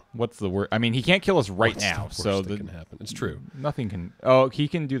 I don't know. What's the word? I mean, he can't kill us right now, so that can happen. It's true. Nothing can. Oh, he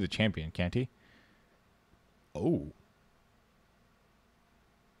can do the champion, can't he? Oh.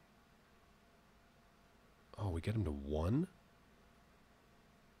 Oh, we get him to 1?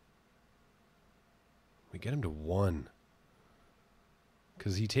 We get him to 1.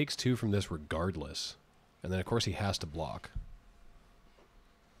 Because he takes 2 from this regardless. And then, of course, he has to block.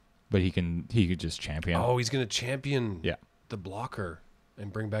 But he could just champion. Oh, he's going to champion the blocker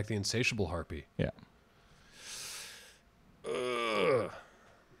and bring back the Insatiable Harpy. Yeah. Ugh.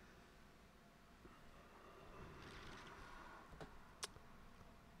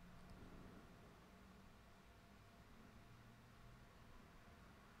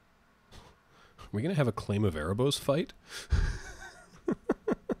 we going to have a Claim of Erebos fight?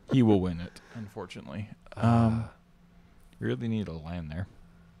 He will win it, unfortunately. You really need a land there.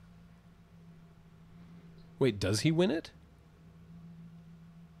 Wait, does he win it?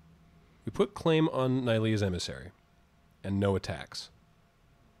 We put Claim on Nylea's Emissary and no attacks.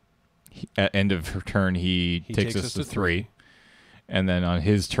 At end of her turn, he takes us to 3. And then on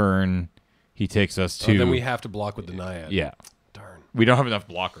his turn, he takes us to... then we have to block with the Naiad. Yeah. Darn. We don't have enough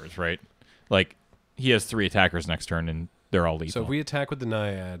blockers, right? Like, he has 3 attackers next turn, and they're all lethal. So if we attack with the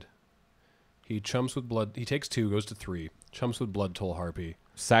Naiad, he chumps with blood. He takes 2, goes to 3. Chumps with Blood Toll Harpy.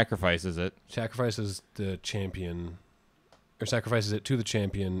 Sacrifices it. Sacrifices the champion, or sacrifices it to the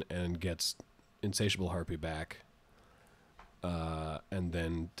champion and gets Insatiable Harpy back. And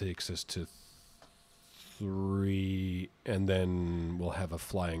then takes us to 3, and then we'll have a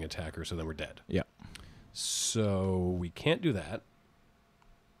flying attacker, so then we're dead. Yeah. So we can't do that.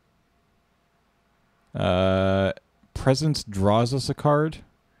 Presence draws us a card,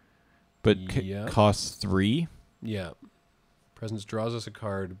 but Yeah. costs 3. Yeah. Presence draws us a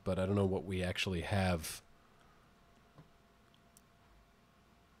card, but I don't know what we actually have.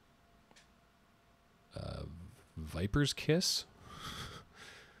 Viper's Kiss,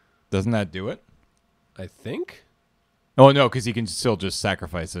 Doesn't that do it? I think. Oh, no, because he can still just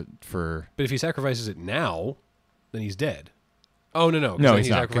sacrifice it for... But if he sacrifices it now, then he's dead. Oh, no. No, then he's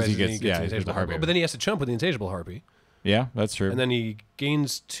not, 'cause he sacrifices and gets- yeah, the he gets Insatiable the Harpy. But then he has to chump with the Insatiable Harpy. Yeah, that's true. And then he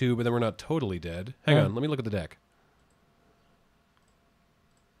gains 2, but then we're not totally dead. Hang Yeah. on, let me look at the deck.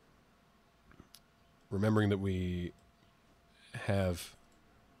 Remembering that we have...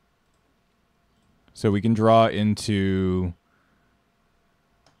 So we can draw into...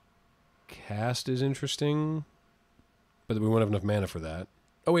 Cast is interesting, but we won't have enough mana for that.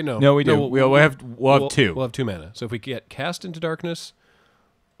 Oh, wait, no. No, we do. We'll have 2. We'll have 2 mana. So if we get Cast into Darkness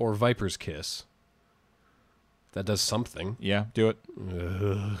or Viper's Kiss, that does something. Yeah, do it.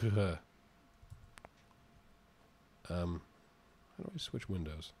 How do I switch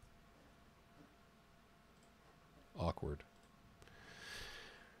windows? Awkward.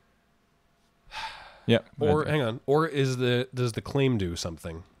 Yeah. Or hang on. Or does the claim do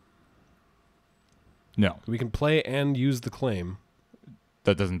something? No, We can play and use the claim.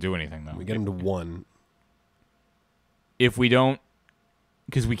 that doesn't do anything, though. We get him to 1. If we don't...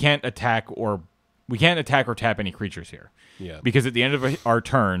 Because we can't attack or tap any creatures here. Yeah. Because at the end of our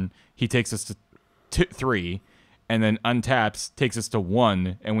turn, he takes us to 3, and then untaps, takes us to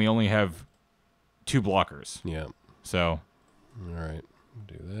 1, and we only have 2 blockers. Yeah. So... All right.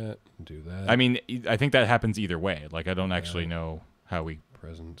 Do that. Do that. I mean, I think that happens either way. Like, I don't actually know how we...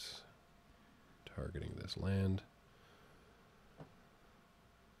 Presence. Targeting this land.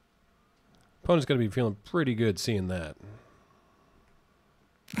 Opponent's going to be feeling pretty good seeing that.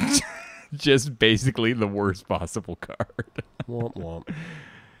 Just basically the worst possible card. Womp womp.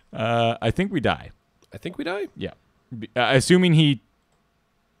 I think we die. I think we die. Yeah. Assuming he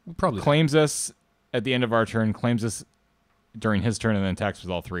Probably. claims us at the end of our turn, claims us during his turn, and then attacks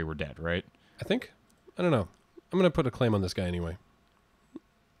with all 3, we're dead, right? I think. I don't know. I'm going to put a claim on this guy anyway.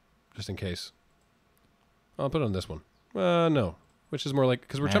 Just in case. I'll put it on this one. No. Which is more like...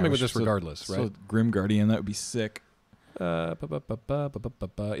 Because we're jumping with this regardless, right? So Grim Guardian, that would be sick. Yeah,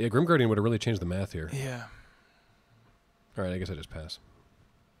 Grim Guardian would have really changed the math here. Yeah. All right, I guess I just pass.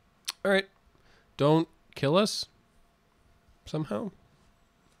 All right. Don't kill us. Somehow.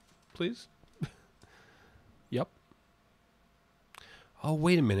 Please. Yep. Oh,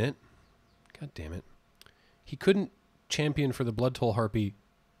 wait a minute. God damn it. He couldn't champion for the Blood Toll Harpy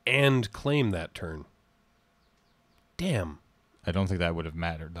and claim that turn. Damn. I don't think that would have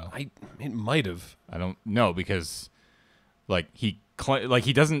mattered, though. It might have. I don't know, because he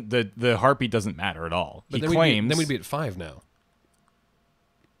doesn't, the Harpy doesn't matter at all. But he then claims... then we'd be at 5 now.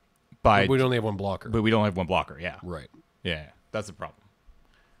 by, But we'd only have 1 blocker. But we don't have 1 blocker, yeah. Right. Yeah, that's the problem.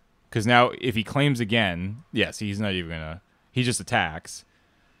 Because now, if he claims again, yes, he's not even going to... He just attacks,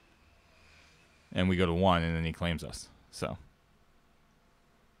 and we go to 1, and then he claims us. So...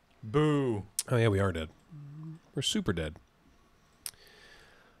 Boo. Oh, yeah, we are dead. We're super dead.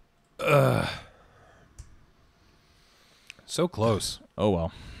 So close. Oh,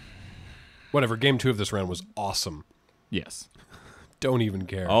 well. Whatever. Game 2 of this round was awesome. Yes. Don't even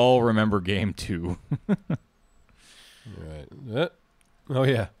care. I'll remember game 2. Right. Oh,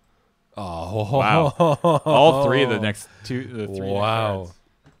 yeah. Oh, Wow. All 3 of the next 2. The 3 wow. cards.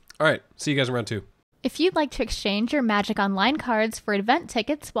 All right. See you guys in round 2. If you'd like to exchange your Magic Online cards for event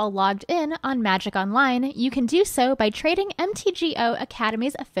tickets while logged in on Magic Online, you can do so by trading Mtgo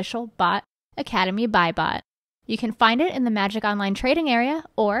Academy's official bot, Academy Buy Bot. You can find it in the Magic Online trading area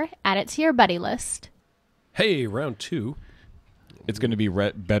or add it to your buddy list. Hey, round 2. It's going to be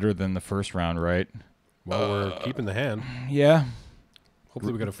better than the first round, right? Well, we're keeping the hand. Yeah.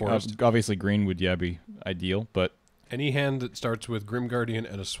 Hopefully we got a forest. Obviously, green would, be ideal, but... Any hand that starts with Grim Guardian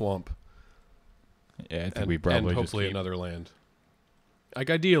and a swamp. Yeah, I think we probably and hopefully just another land. Like,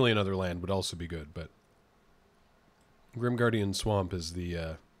 ideally another land would also be good, but... Grim Guardian Swamp is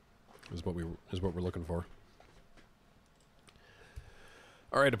the... is what we're looking for.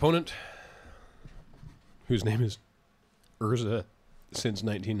 Alright, opponent. Whose name is Urza since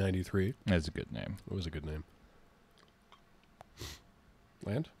 1993. That's a good name. It was a good name.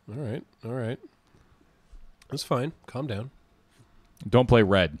 Land? Alright, alright. That's fine. Calm down. Don't play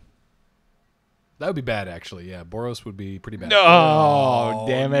red. That would be bad, actually. Yeah, Boros would be pretty bad. No, Oh,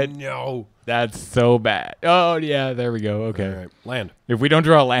 damn it. No. That's so bad. Oh, yeah, there we go. Okay. All right. Land. If we don't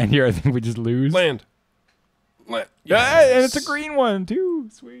draw a land here, I think we just lose. Land. Land. Yeah, and it's a green one, too.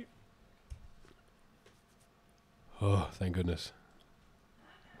 Sweet. Oh, thank goodness.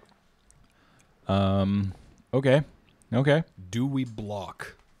 Okay. Okay. Do we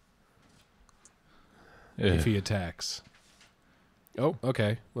block Ugh. if he attacks? Oh,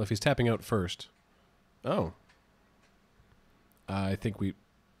 okay. Well, if he's tapping out first. Oh. I think we...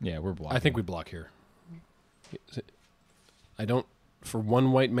 Yeah, we're blocking. I think we block here. I don't... For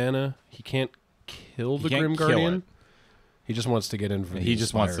 1 white mana, he can't kill the can't Grim kill Guardian. it. He just wants to get in for the He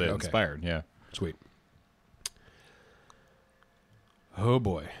just wants to okay. inspired, yeah. Sweet. Oh,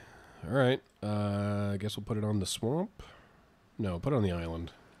 boy. All right. I guess we'll put it on the swamp. No, put it on the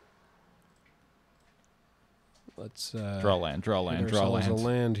island. Let's... Draw land, draw land, get draw ourselves land. a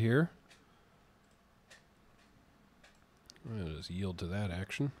land here. I'll just yield to that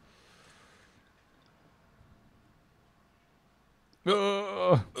action.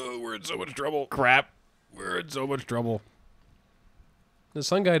 Oh, we're in so much trouble. Crap. We're in so much trouble. The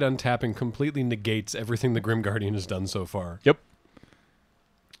Sun Guide untapping completely negates everything the Grim Guardian has done so far. Yep.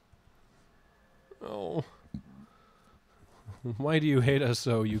 Oh. Why do you hate us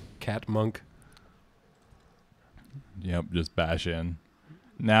so, you cat monk? Yep, just bash in.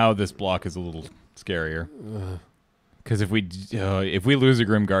 Now this block is a little scarier. Because if we lose a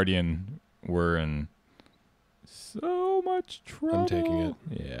Grim Guardian, we're in so much trouble. I'm taking it.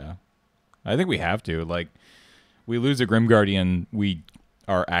 Yeah. I think we have to. Like, we lose a Grim Guardian, we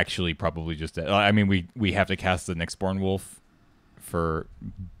are actually probably just... I mean, we have to cast the Nyxborn Wolf for...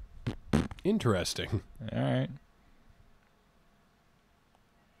 Interesting. All right.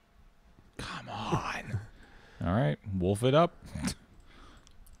 Come on. All right. Wolf it up.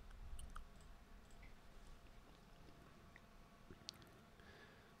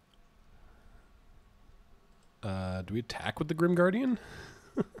 Do we attack with the Grim Guardian?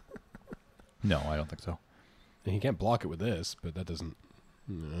 No, I don't think so. He can't block it with this, but that doesn't...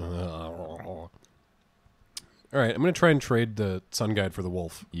 All right, I'm going to try and trade the Sun Guide for the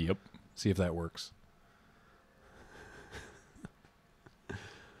Wolf. Yep. See if that works.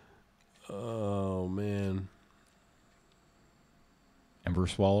 Oh, man. Ember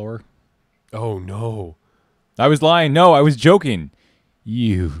Swallower. Oh, no. I was lying. No, I was joking.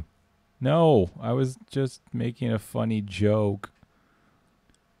 You. No, I was just making a funny joke.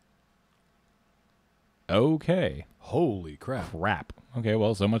 Okay. Holy crap. Crap. Okay,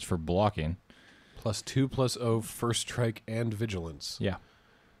 well, so much for blocking. +2/+0, first strike, and vigilance. Yeah.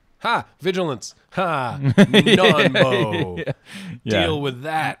 Ha! Vigilance! Ha! Non-bow. Yeah. Deal with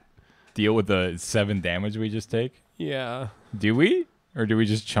that. Deal with the 7 damage we just take? Yeah. Do we? Or do we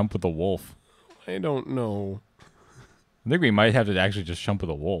just chump with the wolf? I don't know. I think we might have to actually just chump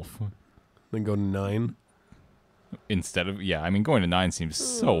with a wolf. Then go to 9. Instead of... Yeah, I mean, going to 9 seems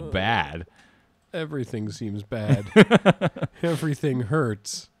so bad. Everything seems bad. Everything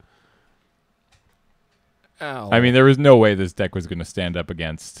hurts. Ow. I mean, there was no way this deck was going to stand up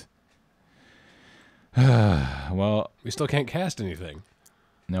against... well... We still can't cast anything.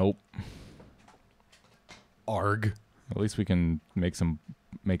 Nope. Arg. At least we can make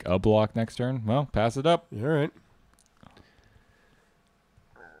a block next turn. Well, pass it up. All right.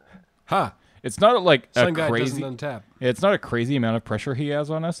 Ha! It's not like a Sun Guide crazy... doesn't untap. It's not a crazy amount of pressure he has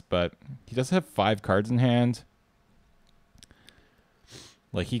on us, but he does have 5 cards in hand.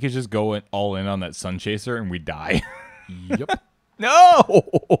 Like, he could just go all in on that Sun Chaser and we die. Yep. No!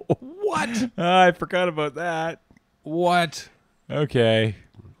 What? I forgot about that. What? Okay.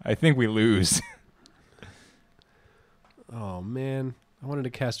 I think we lose. Oh, man. I wanted to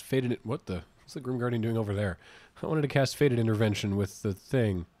cast Fated... What's the Grim Guardian doing over there? I wanted to cast Fated Intervention with the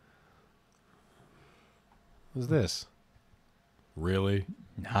thing. What's this? Really?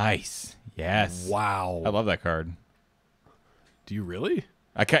 Nice. Yes. Wow. I love that card. Do you really?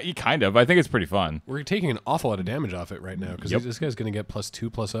 Kind of. I think it's pretty fun. We're taking an awful lot of damage off it right now because this guy's going to get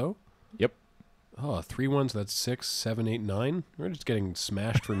 +2/+0. Yep. Oh, 3 1s, that's 6, 7, 8, 9. We're just getting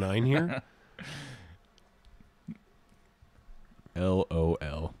smashed for 9 here.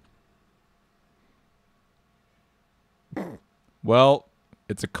 LOL. Well,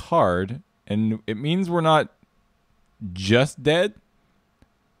 it's a card, and it means we're not just dead.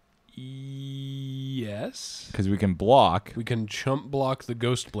 Yes. Because we can block. We can chump block the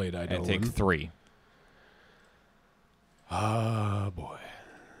Ghost Blade Eidolon. And take 3. Ah, boy.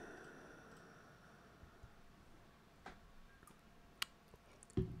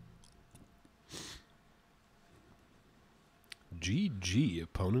 GG,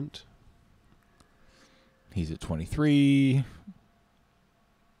 opponent. He's at 23.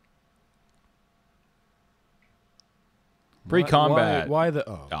 Pre-combat. Why the...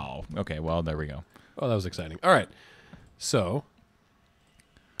 Oh, okay. Well, there we go. Oh, that was exciting. All right. So,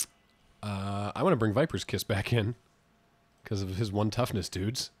 I want to bring Viper's Kiss back in because of his 1 toughness,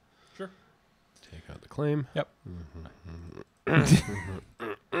 dudes. Sure. Take out the claim. Yep.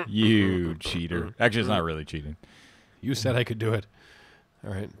 You cheater. Actually, it's not really cheating. You said I could do it.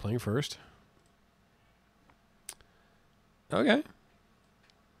 All right, playing first. Okay.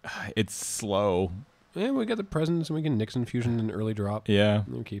 It's slow. Yeah, we got the presents, and we can Nixon Fusion and early drop. Yeah.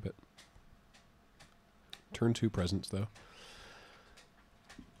 We'll keep it. Turn 2 presents, though.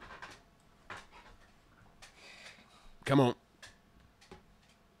 Come on.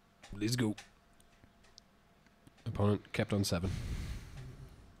 Let's go. Opponent kept on 7.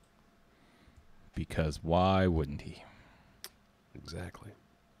 Because why wouldn't he? Exactly.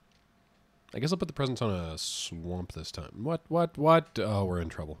 I guess I'll put the presents on a swamp this time. What? Oh, we're in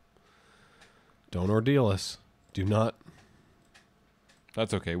trouble. Don't ordeal us. Do not.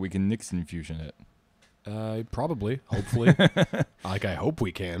 That's okay. We can Nixon Fusion it. Probably. Hopefully. I hope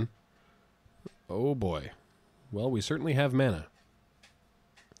we can. Oh, boy. Well, we certainly have mana.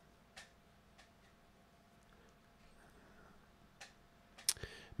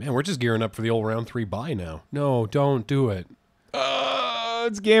 Man, we're just gearing up for the old round 3 bye now. No, don't do it.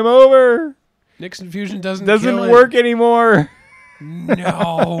 It's game over. Nixon Fusion doesn't work anymore.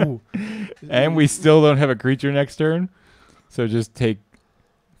 No. And we still don't have a creature next turn. So just take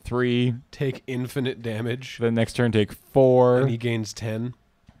 3. Take infinite damage. The next turn take 4. And he gains 10.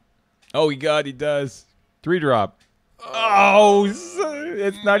 Oh, he does. 3 drop. Oh,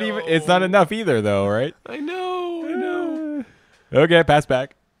 it's not even. It's not enough either, though, right? I know. Okay, pass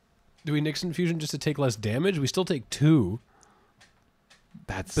back. Do we Nixon Fusion just to take less damage? We still take 2.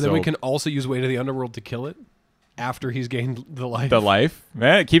 But then we can also use Way to the Underworld to kill it after he's gained the life. The life?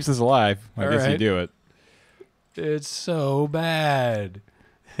 Man, it keeps us alive. I guess right. you do it. It's so bad.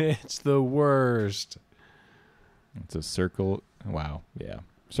 It's the worst. It's a circle. Wow. Yeah.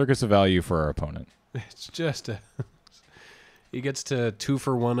 Circus of value for our opponent. It's just a... He gets to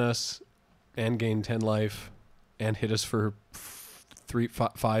 2-for-1 us and gain 10 life and hit us for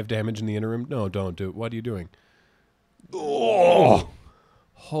 5 damage in the interim. No, don't do it. What are you doing? Oh!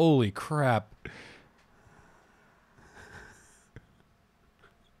 Holy crap.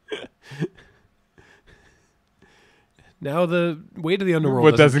 Now the Way to the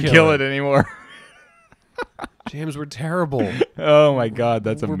Underworld doesn't kill it anymore. James, we're terrible. Oh my god,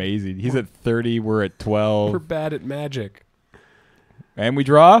 that's amazing. He's at 30, we're at 12. We're bad at magic. And we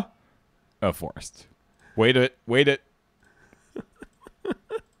draw a forest. Wait it.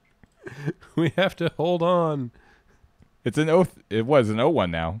 We have to hold on. It's an oath. It was an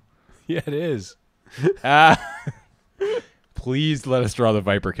 0-1 now. Yeah, it is. Please let us draw the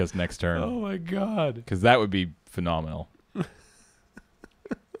Viper Kiss next turn. Oh my god. Because that would be phenomenal.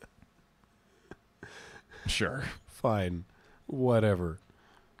 Sure. Fine. Whatever.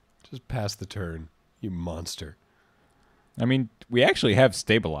 Just pass the turn, you monster. I mean, we actually have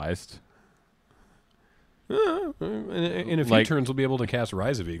stabilized. In a few turns, we'll be able to cast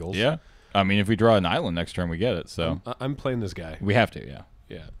Rise of Eagles. Yeah. I mean, if we draw an island next turn, we get it. So I'm playing this guy. We have to, yeah.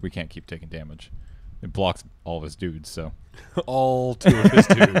 Yeah. We can't keep taking damage. It blocks all of his dudes, so. All 2 of his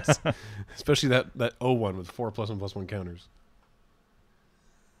dudes. Especially that 0-1 with 4+1/+1 counters.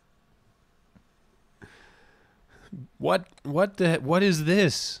 What is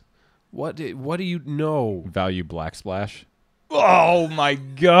this? What do you know? Value Black Splash. Oh my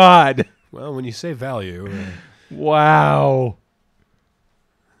god. Well, when you say value, wow.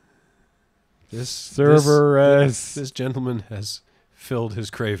 This gentleman has filled his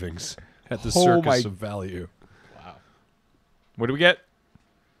cravings at the circus of value. Wow. What do we get?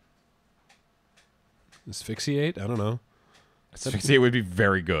 Asphyxiate? I don't know. Asphyxiate would be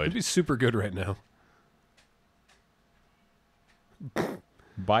very It'd good. be super good right now.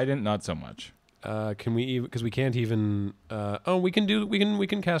 Biden, not so much. Can we even? Because we can't even. We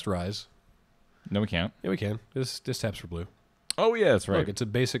can cast Rise. No, we can't. Yeah, we can. This taps for blue. Oh, yeah, that's right. Look, it's a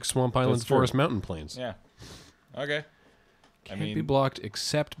basic Swamp Islands, That's true. Forest, Mountain, Plains. Yeah. Okay. Can't be blocked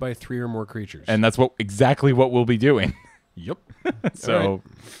except by 3 or more creatures. And that's exactly what we'll be doing. Yep. So,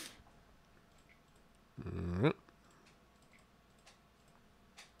 And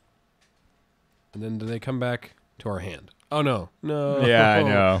then do they come back to our hand? Oh, no. No. yeah, I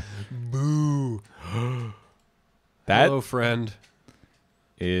know. Boo. That Hello, friend.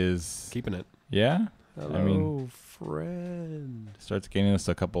 is, Keeping it. yeah. Hello, I mean, friend. starts gaining us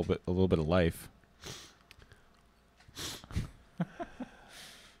a little bit of life.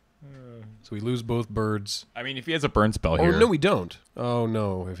 So we lose both birds. I mean, if he has a burn spell Oh, here. no, we don't. Oh,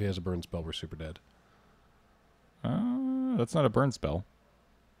 no. If he has a burn spell, we're super dead. That's not a burn spell.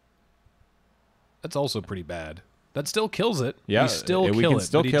 That's also pretty bad. That still kills it. Yeah, we still we kill can it,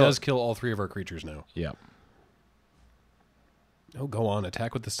 still but he kill does it. kill all 3 of our creatures now. Yep. Oh, go on.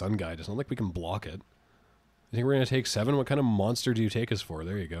 Attack with the Sun Guide. It's not like we can block it. You think we're going to take 7? What kind of monster do you take us for?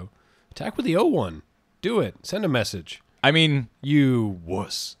 There you go. Attack with the O1. Do it. Send a message. I mean, You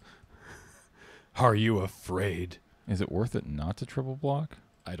wuss. Are you afraid? is it worth it not to triple block?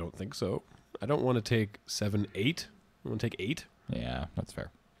 I don't think so. I don't want to take 7, 8. I want to take 8. Yeah, that's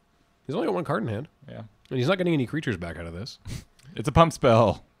fair. He's only got 1 card in hand. Yeah. And he's not getting any creatures back out of this. It's a pump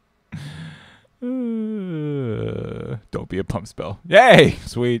spell. Don't be a pump spell. Yay!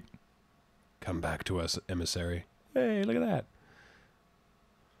 Sweet. Come back to us, emissary. Hey, look at that.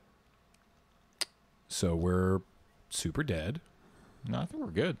 So we're super dead. No, I think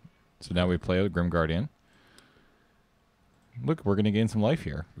we're good. So now we play a Grim Guardian. Look, we're going to gain some life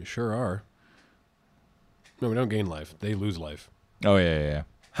here. We sure are. No, we don't gain life. They lose life. Oh, yeah.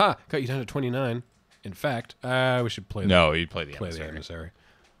 Ha! Got you down to 29. In fact, we should play No, you'd play the the emissary. emissary.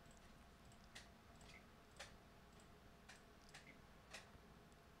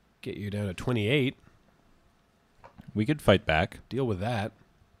 Get you down to 28. We could fight back. Deal with that.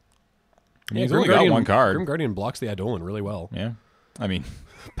 I mean, he's only got 1 card. Grim Guardian blocks the Eidolon really well. Yeah. I mean,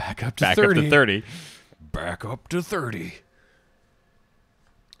 Back up to back 30. up to 30. Back up to 30.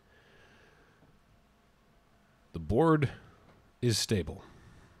 The board is stable.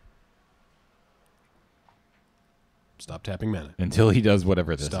 Stop tapping mana. Until he does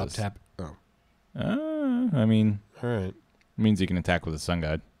whatever this Stop is. tap. Oh, I mean, all right. it means he can attack with a Sun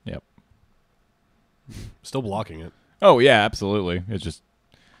Guide. Yep. Still blocking it. Oh, yeah, absolutely. It's just,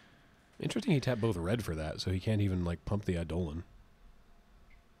 Interesting he tapped both red for that, so he can't even, like, pump the Eidolon.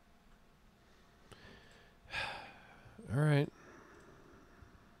 All right.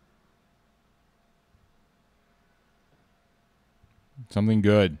 something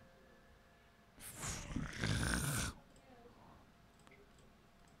good.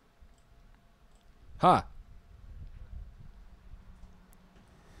 Ha!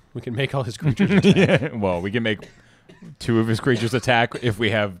 We can make all his creatures attack. Yeah. Well, we can make 2 of his creatures attack if we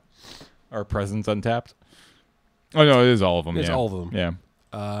have our presence untapped. Oh, no, it is all of them. It's yeah. all of them. Yeah.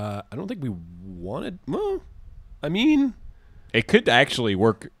 I don't think we wanted... Well, I mean... It could actually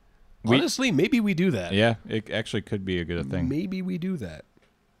work. Honestly, maybe we do that. Yeah, it actually could be a good thing. Maybe we do that.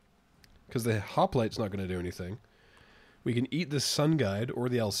 Because the Hoplite's not going to do anything. We can eat the Sun Guide or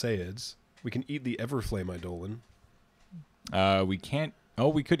the Alseids. We can eat the Everflame Eidolon. We can't. Oh,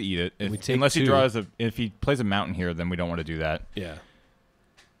 we could eat it We take unless he 2. draws a. If he plays a mountain here, then we don't want to do that. Yeah.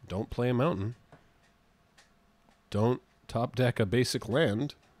 Don't play a mountain. Don't top deck a basic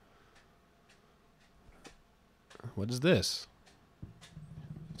land. What is this?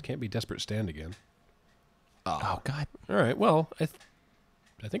 It can't be Desperate Stand again. Oh God! All right, well, I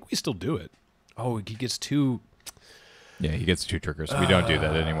think we still do it. Oh, he gets 2... Yeah, he gets 2 triggers. We don't do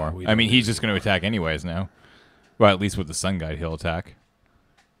that anymore. we I mean, don't he's just going to attack anyways now. Well, at least with the Sun Guide, he'll attack.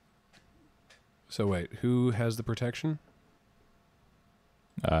 So wait, who has the protection?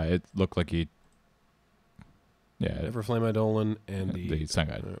 It looked like he. Yeah, Everflame Eidolon and the Sun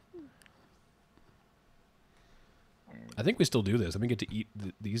Guide. I think we still do this. I mean, get to eat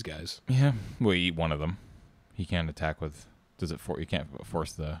these guys. Yeah, we eat one of them. He can't attack with. Does it? You can't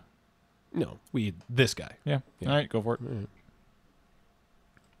force the. No, we eat this guy. Yeah. Yeah. All right, go for it. All right.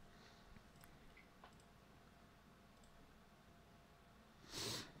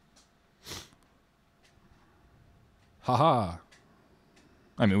 Haha.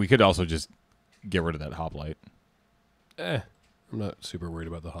 I mean, we could also just get rid of that Hoplite. I'm not super worried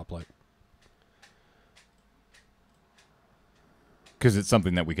about the Hoplite. Because it's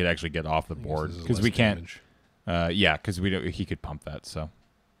something that we could actually get off the I guess board. this is Because less we can't. damage. Yeah, because he could pump that, so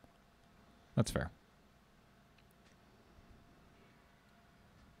that's fair.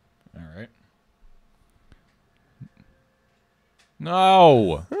 All right.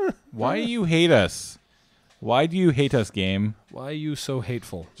 No. Why do you hate us? Why do you hate us, game? Why are you so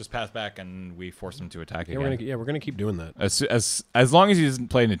hateful? Just pass back and we force him to attack Yeah, again. we're gonna keep doing that. As long as he doesn't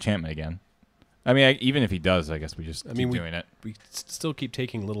play an enchantment again. I mean, even if he does, I guess we just keep doing it. We still keep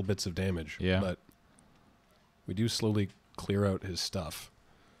taking little bits of damage. Yeah. But we do slowly clear out his stuff.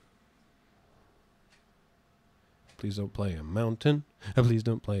 Please don't play a mountain. Please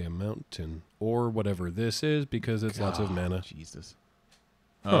don't play a mountain. Or whatever this is, because it's lots of mana. Jesus.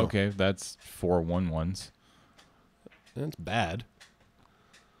 Huh. Oh, okay, that's 4 1/1s. That's bad.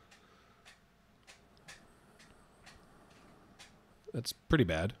 That's pretty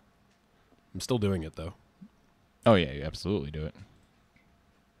bad. I'm still doing it, though. Oh, yeah, you absolutely do it.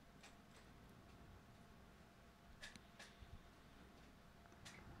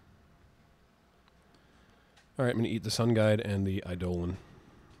 All right, I'm going to eat the Sun Guide and the Eidolon.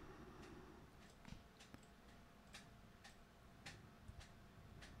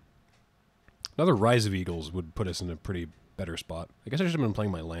 Another Rise of Eagles would put us in a pretty better spot. I guess I should have been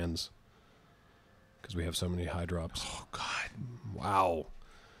playing my lands because we have so many high drops. Oh, God. Wow.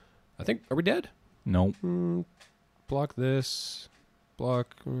 I think, are we dead? Nope. Block this.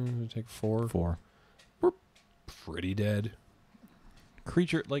 Block, take 4. 4. We're pretty dead.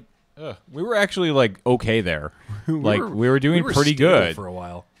 Creature, like, we were actually, like, okay there. We were doing pretty stable good. for a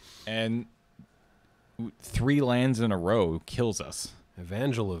while. And 3 lands in a row kills us.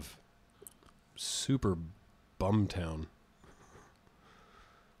 Evangel of Super Bumtown,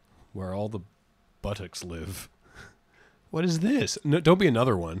 where all the buttocks live. What is this? No, don't be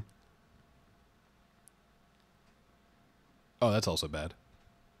another one. Oh, that's also bad.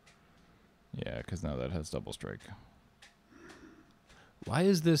 Yeah, because now that has double strike. Why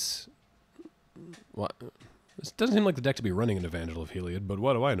is this... What? This doesn't seem like the deck to be running an Evangel of Heliod, but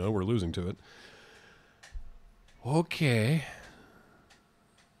what do I know? We're losing to it. Okay.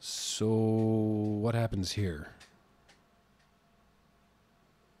 So, what happens here?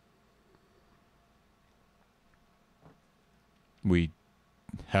 We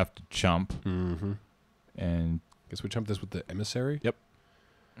have to chump. Mm-hmm. And Guess we chump this with the Emissary? Yep.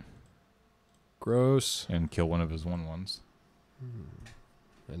 Gross. And kill one of his 1/1s.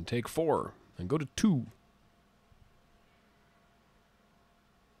 And take 4. And go to 2.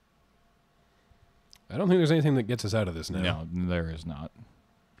 I don't think there's anything that gets us out of this now. No, there is not.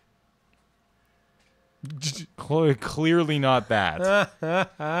 Clearly not that.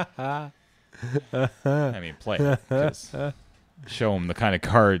 I mean, play it. 'Cause show him the kind of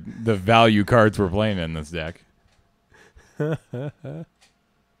card, the value cards we're playing in this deck.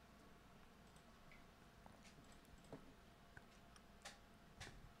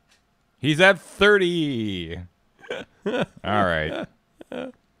 He's at 30. All right.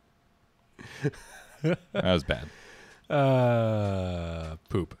 That was bad.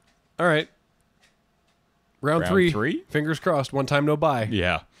 Poop. All right. Round Round 3. three? Fingers crossed. One time, no buy.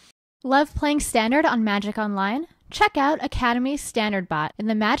 Yeah. Love playing Standard on Magic Online? Check out Academy's Standard Bot in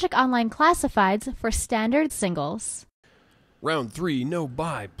the Magic Online Classifieds for Standard singles. Round 3, no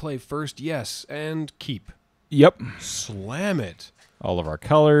buy. Play first, yes, and keep. Yep. Slam it. All of our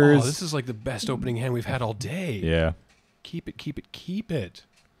colors. Oh, this is like the best opening hand we've had all day. Yeah. Keep it, keep it, keep it.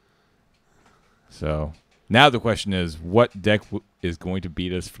 So now the question is, what deck is going to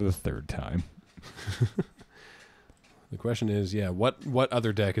beat us for the 3rd time? The question is, yeah, what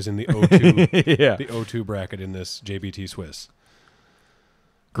other deck is in the O2 Yeah. the O2 bracket in this JBT Swiss?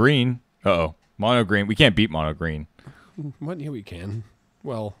 Green. Uh-oh. Mono green. We can't beat mono green. What? Yeah, we can.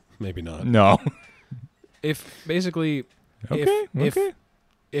 Well, maybe not. No. If basically, Okay.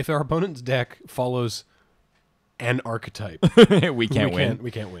 if our opponent's deck follows an archetype, we can't win.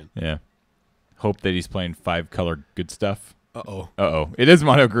 We can't win. Yeah. Hope that he's playing 5-color good stuff. Uh-oh. Uh-oh. It is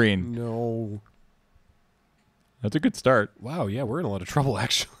mono green. No. That's a good start. Wow, yeah, we're in a lot of trouble,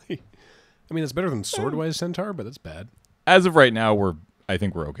 actually. I mean, it's better than Swordwise Centaur, but that's bad. As of right now, I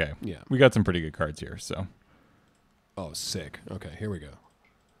think we're okay. Yeah. We got some pretty good cards here, so. Oh, sick. Okay, here we go.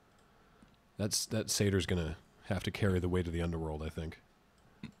 That Satyr's going to have to carry the weight of the underworld, I think.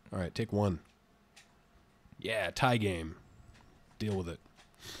 All right, take 1. Yeah, tie game. Deal with it.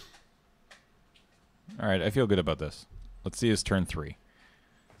 All right, I feel good about this. Let's see his turn 3.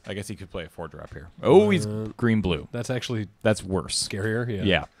 I guess he could play a 4-drop here. Oh, he's green-blue. That's actually That's worse. scarier, yeah.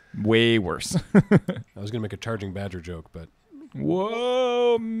 Yeah, way worse. I was going to make a Charging Badger joke, but...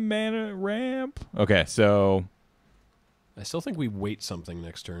 Whoa, mana ramp. Okay, so I still think we wait something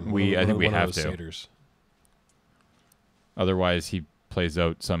next turn. I think we one of have those to. Satyrs. Otherwise, he plays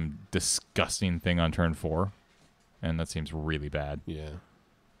out some disgusting thing on turn 4, and that seems really bad. Yeah.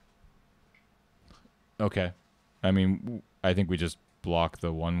 Okay. I mean, I think we just block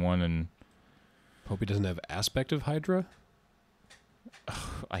the 1/1 and... Hope he doesn't have Aspect of Hydra.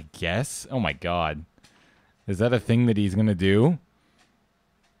 I guess? Oh my god. Is that a thing that he's going to do?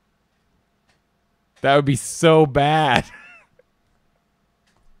 That would be so bad.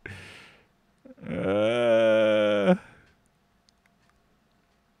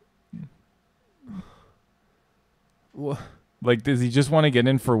 What? Like, does he just want to get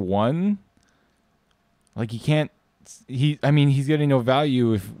in for 1? Like, he can't... I mean, he's getting no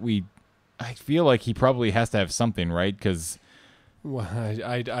value if we... I feel like he probably has to have something, right? Because... Well,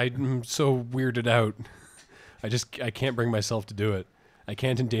 I'm so weirded out. I can't bring myself to do it. I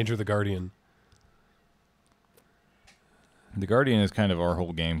can't endanger the Guardian. The Guardian is kind of our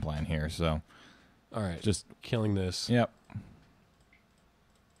whole game plan here, so... All right, Just... killing this. Yep.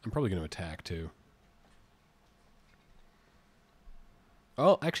 I'm probably going to attack, too.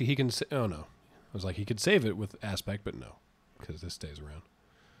 Oh, actually, he can... Oh, no. I was like, he could save it with Aspect, but no. Because this stays around.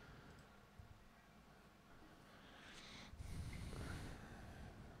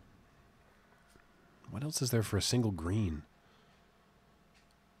 What else is there for a single green?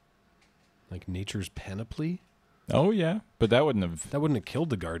 Like Nature's Panoply? Oh, yeah. But that wouldn't have... That wouldn't have killed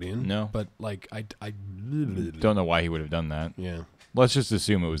the Guardian. No. But, like, I Don't know why he would have done that. Yeah. Let's just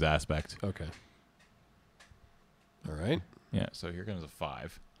assume it was Aspect. Okay. All right. Yeah, so here comes a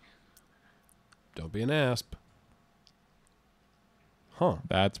 5. Don't be an asp. Huh.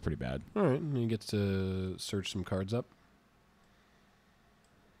 That's pretty bad. All right. And he gets to search some cards up.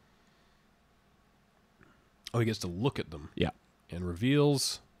 Oh, he gets to look at them. Yeah. And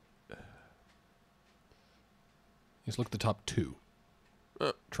reveals... Let's look at the top 2.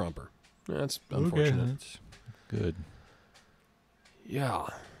 Tromper. That's unfortunate. That's good. Yeah.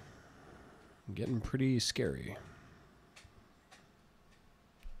 Getting pretty scary.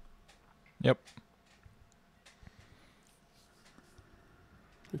 Yep.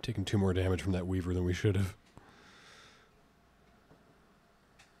 We've taken 2 more damage from that Weaver than we should have.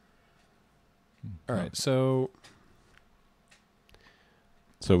 All right, so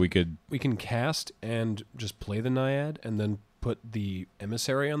we could... we can cast and just play the Naiad and then put the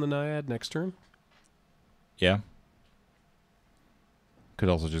Emissary on the Naiad next turn? Yeah. Could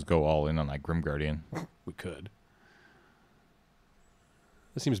also just go all in on that Grim Guardian. We could.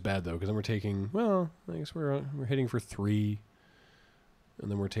 This seems bad, though, because then we're taking... Well, I guess we're hitting for 3. And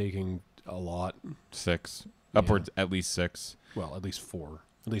then we're taking a lot. 6. Yeah. Upwards at least 6. Well, at least 4.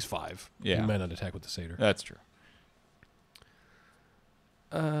 At least 5. Yeah. We might not attack with the Satyr. That's true.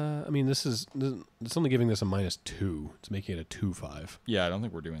 I mean, it's only giving this a -2. It's making it a 2/5. Yeah, I don't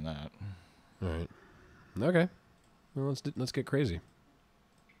think we're doing that. All right. Okay. Well, let's get crazy.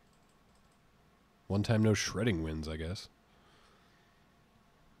 One time no shredding wins, I guess.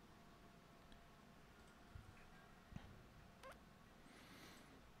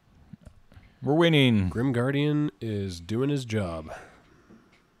 We're winning. Grim Guardian is doing his job.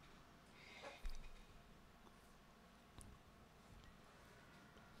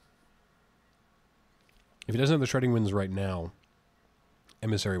 If he doesn't have the shredding winds right now,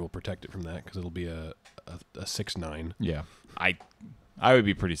 Emissary will protect it from that because it'll be a 6/9. Yeah. I would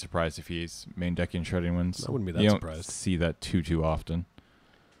be pretty surprised if he's main decking shredding wins. I wouldn't be that you surprised. Don't see that too often.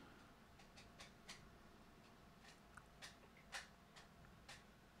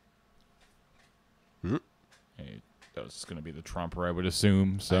 Hmm? Hey, that was going to be the Tromper, I would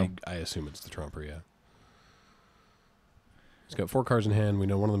assume. So I assume it's the Tromper, yeah. He's got 4 cards in hand. We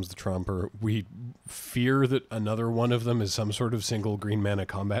know one of them's the Tromper. We fear that another one of them is some sort of single green mana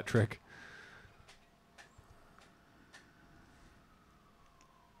combat trick.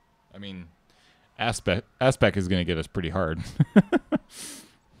 I mean, Aspect is going to get us pretty hard.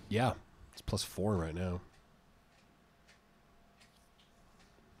 Yeah. It's +4 right now.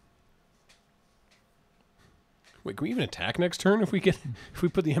 Wait, can we even attack next turn if we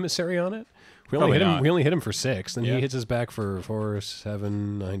put the Emissary on it? We only hit him for 6, then Yeah. he hits us back for 4,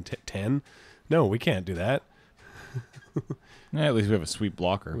 7, 9, 10. No, we can't do that. Yeah, at least we have a sweet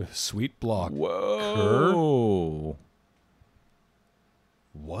blocker. With sweet block. Whoa.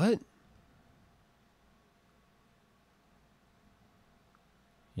 What?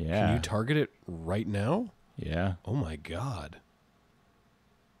 Yeah. Can you target it right now? Yeah. Oh my god.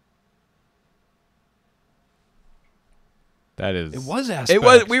 That is... It was Aspect. It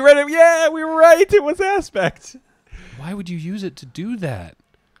was... We read it. Yeah, we were right. It was Aspect. Why would you use it to do that?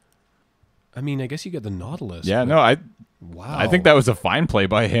 I mean, I guess you get the Nautilus. Yeah, but- no, Wow. I think that was a fine play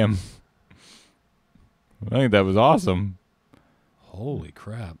by him. I think that was awesome. Holy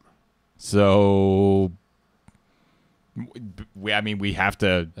crap. So, we have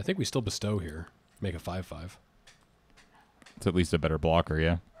to. I think we still bestow here. Make a 5/5. It's at least a better blocker,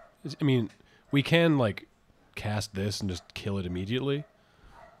 yeah. I mean, we can, like, cast this and just kill it immediately.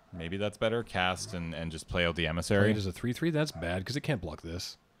 Maybe that's better. Cast and just play out the Play emissary. it as a 3/3. That's bad because it can't block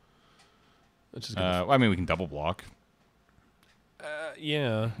this. That's just I mean, we can double block.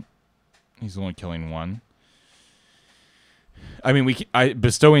 yeah. He's only killing one. I mean,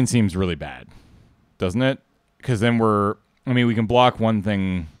 bestowing seems really bad, doesn't it? Because then we can block one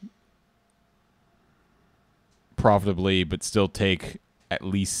thing profitably, but still take at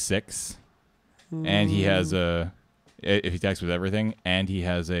least 6. And he has if he attacks with everything, and we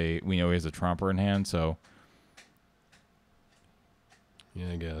know he has a Tromper in hand, so.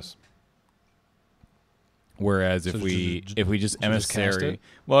 Yeah, I guess. Whereas So if we just cast emissary, it?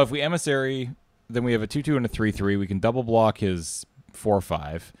 well, if we emissary, then we have a 2/2 and a 3/3. We can double block his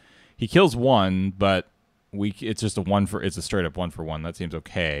 4/5. He kills one, but it's just it's a straight up 1-for-1. That seems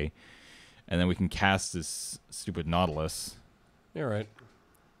okay. And then we can cast this stupid Nautilus. Yeah, right.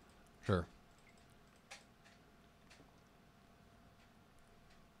 Sure.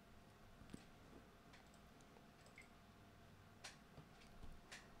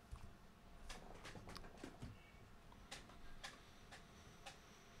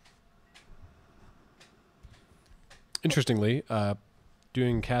 Interestingly,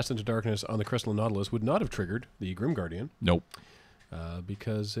 doing Cast into Darkness on the Crystal Nautilus would not have triggered the Grim Guardian Nope.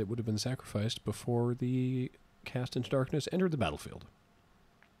 because it would have been sacrificed before the Cast into Darkness entered the battlefield.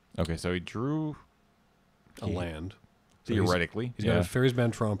 Okay, so he drew A land. So theoretically. He's got a Fairies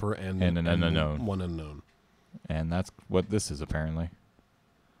Band Tromper and an unknown. One unknown. And that's what this is apparently.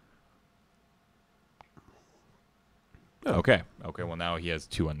 Oh. Okay. Okay. Well, now he has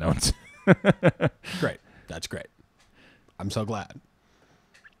 2 unknowns. Great. That's great. I'm so glad.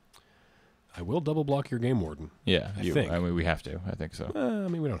 I will double block your Game Warden. Yeah. I think. I mean, we have to. I think so. I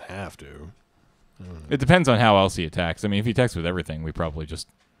mean, we don't have to. It depends on how else he attacks. I mean, if he attacks with everything, we probably just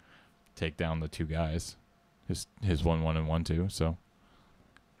take down the 2 guys. His 1/1 and 1/2. So.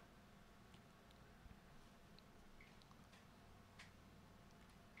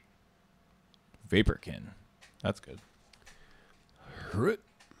 Vaporkin. That's good. Hurt.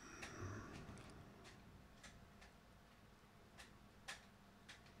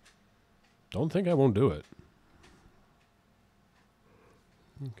 Don't think I won't do it.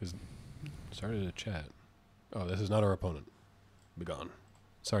 Because started a chat. Oh, this is not our opponent. Be gone.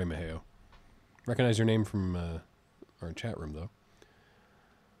 Sorry, Maheo. Recognize your name from our chat room, though.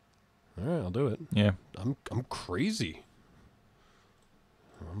 All right, I'll do it. Yeah. I'm crazy.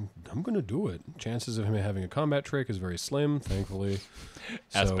 I'm gonna do it. Chances of him having a combat trick is very slim, thankfully.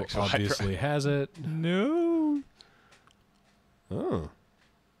 Aspects So of Hydra. obviously has it. No. Oh,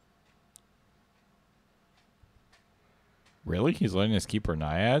 Really? He's letting us keep our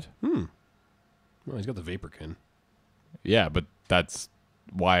Naiad? well, he's got the Vaporkin. Yeah, but that's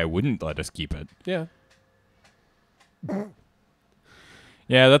why I wouldn't let us keep it. Yeah.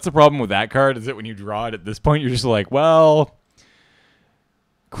 Yeah, that's the problem with that card, is that when you draw it at this point, you're just like, well,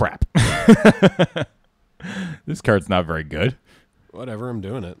 crap. This card's not very good. Whatever, I'm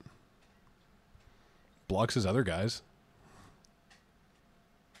doing it. Blocks his other guys.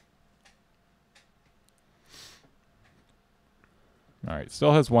 All right,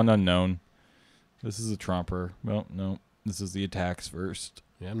 still has 1 unknown. This is a Tromper. Well, no, this is the attacks first.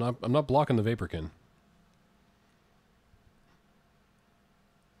 Yeah, I'm not blocking the Vaporkin.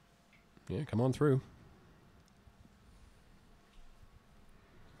 Yeah, come on through.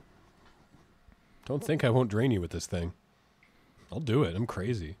 Don't think I won't drain you with this thing. I'll do it. I'm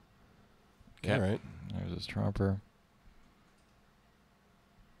crazy. Okay. All right. There's this Tromper.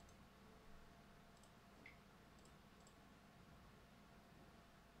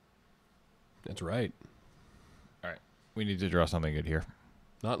 That's right. All right, we need to draw something good here.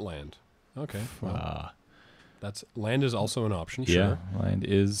 Not land. Okay. Well, that's land is also an option. Yeah, Sure. land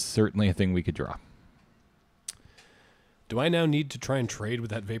is certainly a thing we could draw. Do I now need to try and trade with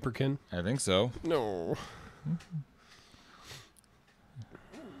that Vaporkin? I think so. No.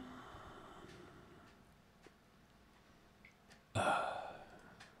 All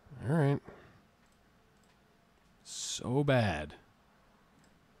right. So bad.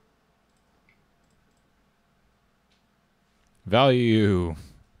 Value.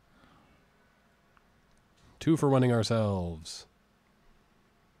 2 for running ourselves.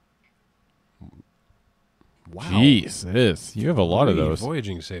 Wow. Jeez, this. You have a lot of 3 those.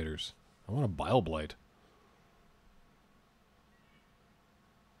 Voyaging Satyrs. I want a Bile Blight.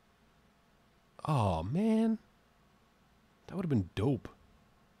 Oh, man. That would have been dope.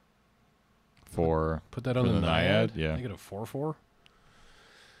 For Put that on for the Naiad. yeah. Make it a 4/4.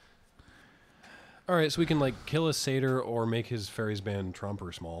 All right, so we can like kill a satyr or make his fairies band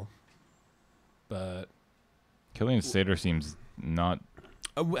tromper small. But Killing a satyr seems not.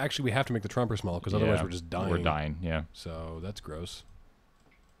 actually, we have to make the tromper small because otherwise yeah, we're just dying. We're dying, yeah. So that's gross.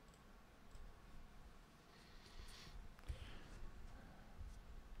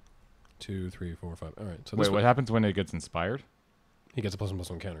 Two, 3, 4, 5. All right. So this Wait, what happens when it gets inspired? he gets a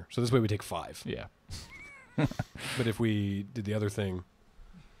 +1/+1 counter. So this way we take 5. Yeah. But if we did the other thing,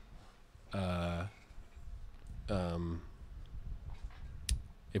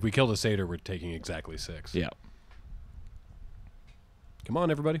 if we killed a satyr, we're taking exactly 6. Yeah. Come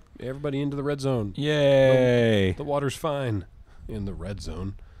on, everybody! Everybody into the red zone. Yay! The water's fine in the red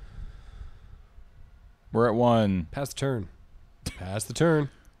zone. We're at 1. Pass the turn. Pass the turn.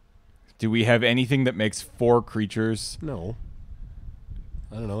 Do we have anything that makes 4 creatures? No.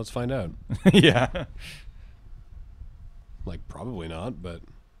 I don't know. Let's find out. Yeah. Like, probably not, but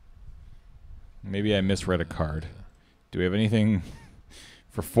Maybe I misread a card. Do we have anything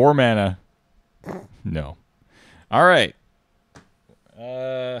for 4 mana? No. All right.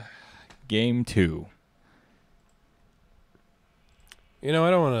 Game 2. you know,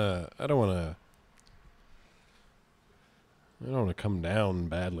 I don't want to come down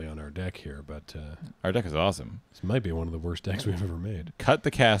badly on our deck here, but Our deck is awesome. this might be one of the worst decks we've ever made. Cut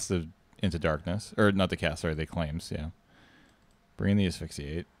the cast of Into Darkness. Or not the cast, sorry, the claims, yeah. Bring in the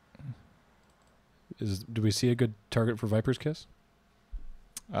Asphyxiate. Do we see a good target for Viper's Kiss?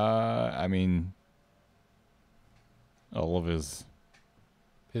 I mean, all of his...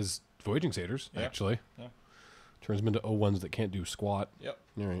 His Voyaging Satyrs, Yeah. actually. Yeah. Turns them into O1s that can't do squat. Yep.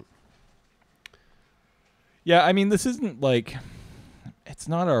 All right. Yeah, I mean, this isn't like... It's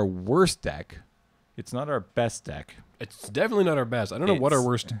not our worst deck. It's not our best deck. It's definitely not our best. I don't know what our It's-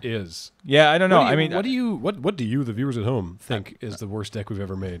 worst is. Yeah, I don't know. What do you- I mean... what do you, the viewers at home, think is the worst deck we've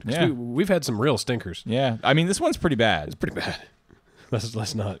ever made? 'Cause Yeah. we've had some real stinkers. Yeah, I mean, this one's pretty bad. It's pretty bad.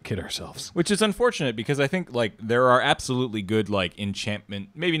 Let's not kid ourselves. Which is unfortunate because I think like there are absolutely good like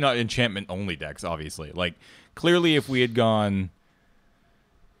enchantment, maybe not enchantment only decks, obviously. Like clearly if we had gone,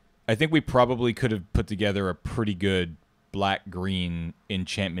 I think we probably could have put together a pretty good black-green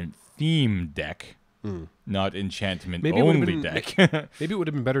enchantment theme deck, not enchantment Maybe it would've only been- deck. Maybe it would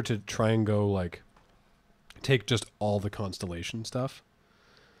have been better to try and go like take just all the constellation stuff.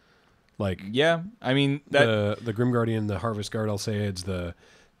 Like Yeah, I mean that. the Grim Guardian, the Harvest Guard Alsaids, the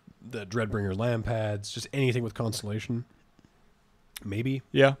Dreadbringer Lampads, just anything with constellation. Maybe.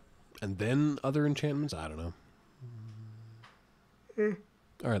 Yeah, And then other enchantments? I don't know.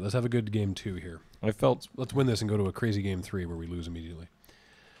 All right, let's have a good game 2 here. I felt Let's win this and go to a crazy game 3 where we lose immediately.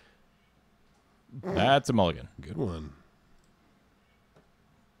 that's a mulligan. Good one.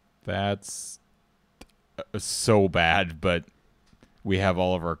 That's so bad, but we have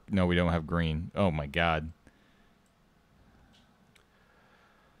all of our. No, we don't have green. Oh my god.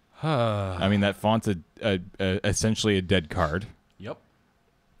 I mean, that font's essentially a dead card. Yep.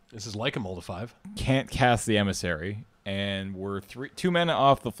 This is like a Mold of 5. Can't cast the Emissary, and we're 2 mana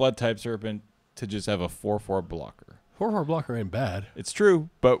off the Flood type Serpent to just have a 4/4 blocker. 4/4 blocker ain't bad. It's true,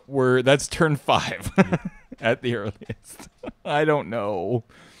 but that's turn 5 at the earliest. I don't know.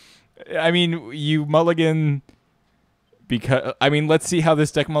 I mean, you mulligan because let's see how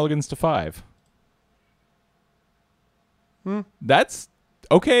this deck mulligans to 5. That's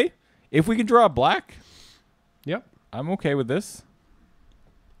okay. If we can draw a black, Yep. I'm okay with this.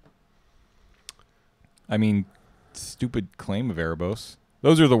 I mean, stupid Claim of Erebos.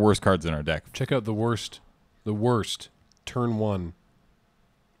 Those are the worst cards in our deck. Check out the worst turn 1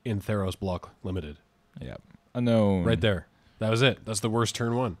 in Theros block limited. Yeah. Unknown. Right there. That was it. That's the worst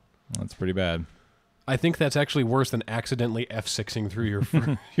turn 1. That's pretty bad. I think that's actually worse than accidentally F6ing through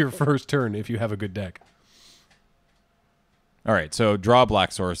your your first turn if you have a good deck. All right, so draw a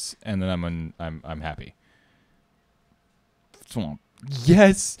black source, and then I'm happy. Swamp.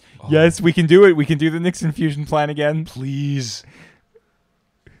 Yes, yes, we can do it. We can do the Nixon fusion plan again. Please.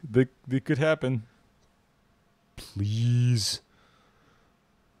 That could happen. Please.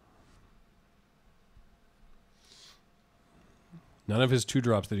 None of his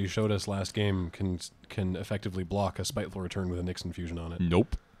 2-drops that he showed us last game can effectively block a Spiteful Return with a Nixon fusion on it.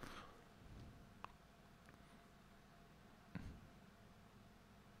 Nope.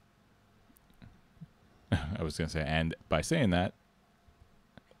 I was going to say, and by saying that,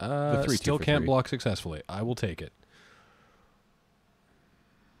 the 3/2 still for can't 3. block successfully. I will take it.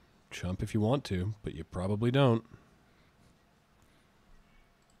 Chump if you want to, but you probably don't.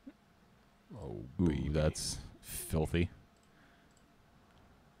 Oh, Ooh, baby. that's filthy.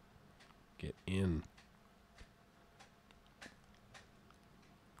 Get in.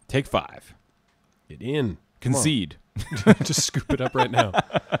 Take 5. Get in. Come on. Concede. Just scoop it up right now.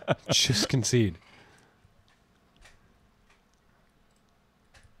 Just concede.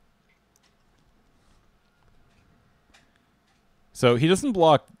 So he doesn't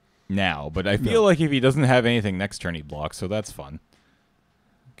block now, but I feel like if he doesn't have anything next turn, he blocks, so that's fun.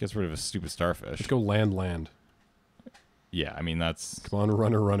 Gets rid of a stupid starfish. Let's go land. Yeah, I mean, that's Come on,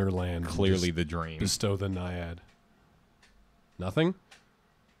 runner, land. clearly Just the dream. bestow the naiad. Nothing?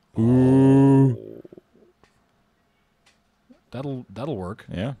 Ooh. That'll work.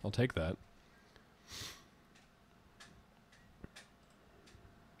 Yeah. I'll take that.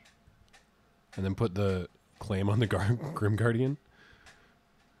 And then put the claim on the Grim Guardian.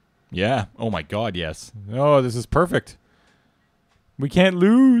 Yeah. Oh my god, yes. Oh, this is perfect. We can't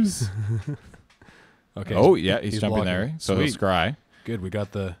lose. Okay. Oh, yeah, he's jumping blocking. there. So he'll Sweet. scry. Good. We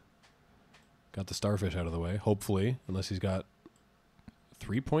got the starfish out of the way. Hopefully, unless he's got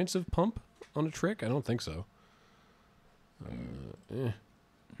 3 points of pump on a trick. I don't think so.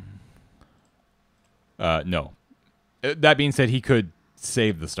 No. That being said, he could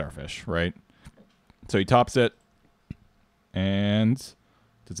save the starfish, right? So he tops it. And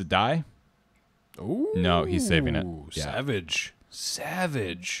does it die? Ooh. No, he's saving it. Yeah.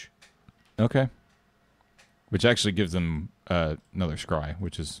 Savage. Okay. Which actually gives him another scry,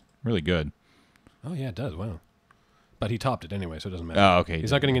 which is really good. Oh, yeah, it does. Wow. But he topped it anyway, so it doesn't matter. Oh, okay.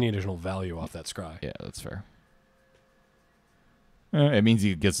 He's not getting any additional value off that scry. Yeah, that's fair. It means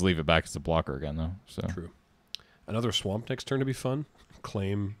he gets to leave it back as a blocker again, though. So True. Another swamp next turn to be fun.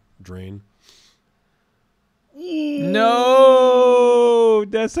 Claim, drain. No!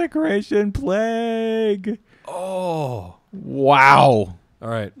 Desecration Plague! Oh! Wow! All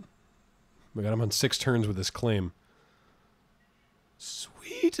right. We got him on 6 turns with this claim.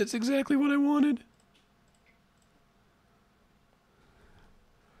 Sweet! That's exactly what I wanted.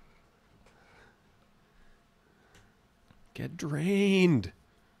 Get drained.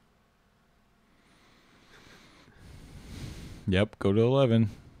 Yep, go to 11.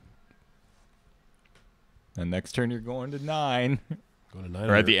 And next turn you're going to 9. Go to 9.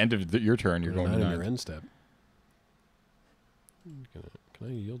 Or at the end of your turn, you're going to 9. on your end step. Can I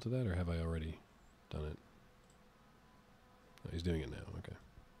yield to that, or have I already done it? Oh, he's doing it now. Okay.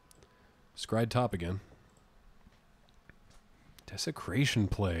 Scryed top again. Desecration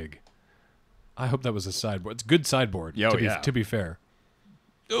Plague. I hope that was a sideboard. It's good sideboard. Yo, to be fair.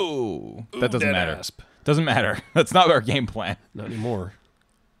 Ooh, that doesn't dead matter. asp. Doesn't matter. That's not our game plan. Not anymore.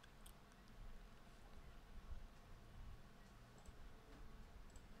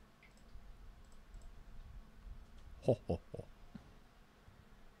 Ho, ho, ho.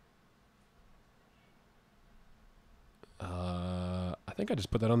 I think I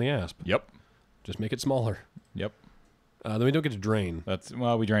just put that on the asp. Yep. Just make it smaller. Yep. Then we don't get to drain.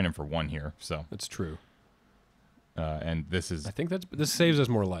 Well, we drain him for 1 here, so. That's true. And this is. I think this saves us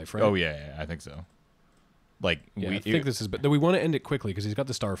more life, right? Oh yeah, I think so. Like I think this is. But we want to end it quickly because he's got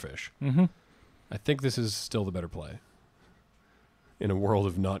the starfish. Mm-hmm. I think this is still the better play. In a world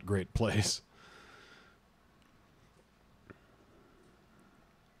of not great plays.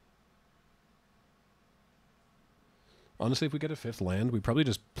 Honestly, if we get a 5th land, we probably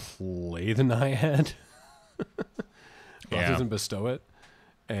just play the Naiad rather than bestow it,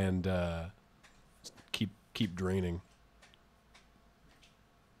 and keep draining.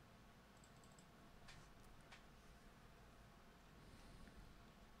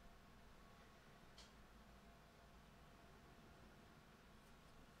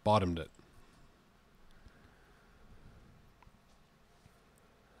 Bottomed it.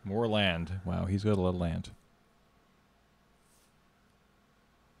 More land. Wow, he's got a lot of land.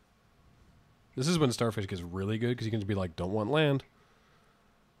 This is when Starfish gets really good because you can just be like, don't want land.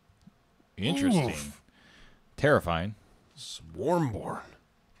 Interesting. Oof. Terrifying. Swarmborn.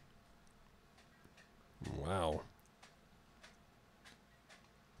 Wow.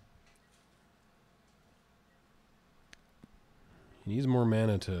 He needs more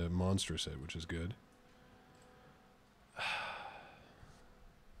mana to monstrous it, which is good.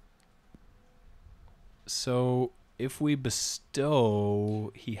 So if we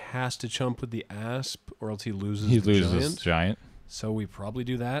bestow, he has to chump with the asp, or else he loses. He the loses giant. So we probably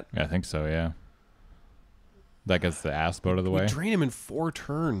do that. Yeah, I think so. Yeah. That gets the asp out of the way. We drain him in 4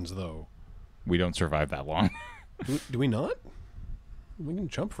 turns, though. We don't survive that long. Do we not? We can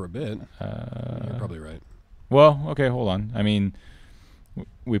chump for a bit. You're probably right. Well, okay, hold on. I mean,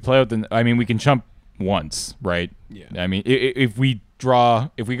 we play out the. I mean, we can chump once, right? Yeah. I mean, if we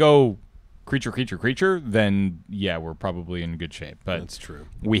go creature, then yeah, we're probably in good shape. But That's true.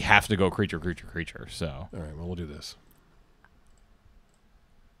 we have to go creature. So All right, well, we'll do this.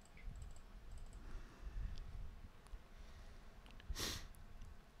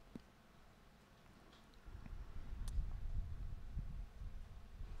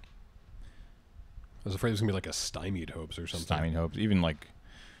 I was afraid it was going to be like a stymied hopes or something. stymied hopes. Even like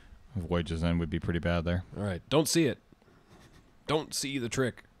Voyage's End would be pretty bad there. All right, don't see it. Don't see the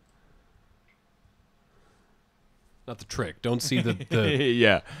trick. Not the trick. Don't see the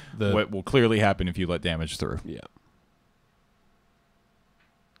yeah. the What will clearly happen if you let damage through. yeah.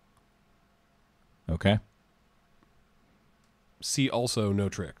 Okay. See also no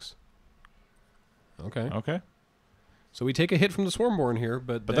tricks. Okay. Okay. So we take a hit from the Swarmborn here,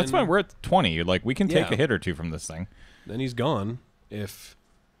 but That's fine. We're at 20. Like we can take Yeah. a hit or two from this thing. then he's gone. If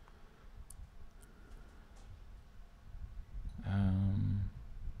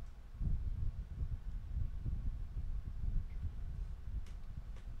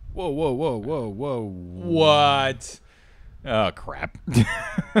whoa. What? Oh crap.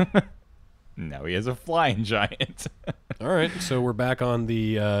 Now he has a flying giant. All right, so we're back on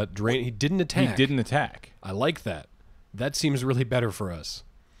the drain. He didn't attack. He didn't attack. I like that. That seems really better for us.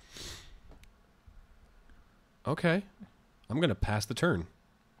 Okay. I'm going to pass the turn.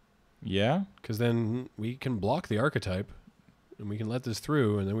 Yeah. Because then we can block the archetype, and we can let this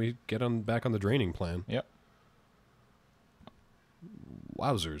through, and then we get on back on the draining plan. Yep.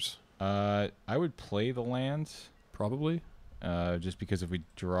 Wowzers. I would play the land, Probably. just because if we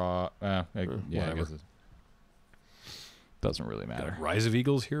draw, yeah, I whatever. guess it doesn't really matter. Rise of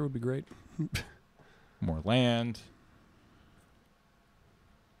Eagles here would be great. More land.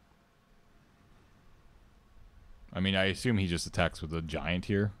 I mean, I assume he just attacks with a giant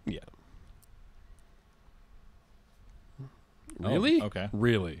here. Yeah. Really? Oh, okay.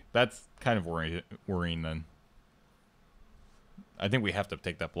 Really? That's kind of worrying then. I think we have to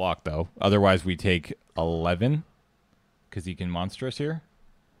take that block, though. Otherwise, we take 11 because he can monstrous here.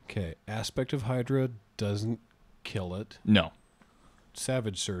 Okay. Aspect of Hydra doesn't kill it. No.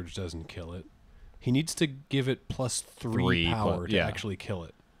 Savage Surge doesn't kill it. He needs to give it plus 3 Three power plus- to yeah. actually kill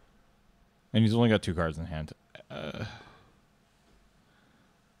it. And he's only got 2 cards in hand.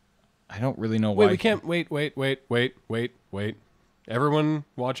 I don't really know why. Wait, we can't. Wait. Everyone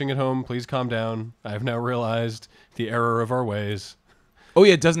watching at home, please calm down. I have now realized the error of our ways. Oh,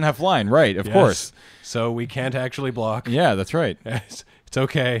 yeah, it doesn't have flying. Right, of Yes. course. So we can't actually block. Yeah, that's right. It's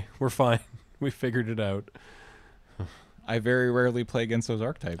okay. We're fine. We figured it out. I very rarely play against those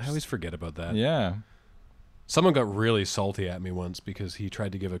archetypes. I always forget about that. Yeah. Someone got really salty at me once because he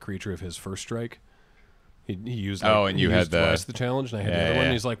tried to give a creature of his first strike. He used Oh, and he you had used the- twice the challenge, and I had the Yeah, other one. yeah.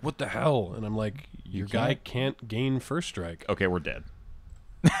 And he's like, "What the hell?" And I'm like, "Your guy can't- can't gain first strike." Okay, we're dead.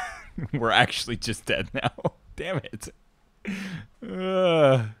 We're actually just dead now. Damn it.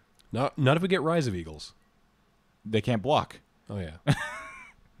 Not if we get Rise of Eagles. They can't block. Oh yeah.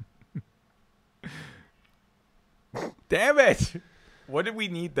 Damn it! What did we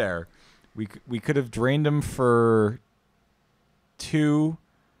need there? We could have drained him for 2.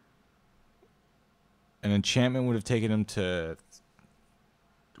 An enchantment would have taken him to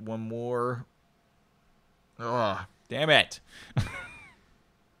 1 more. Oh, damn it!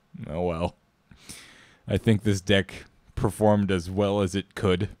 Oh well. I think this deck performed as well as it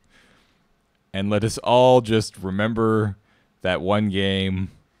could. And let us all just remember that one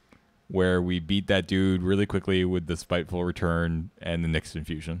game where we beat that dude really quickly with the Spiteful Return and the Nyx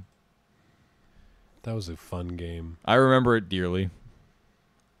Infusion. That was a fun game. I remember it dearly.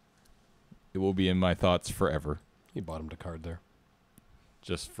 It will be in my thoughts forever. He bottomed a card there.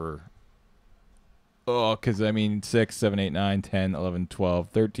 Just for... Oh, because, I mean, 6, 7, 8, 9, 10, 11, 12,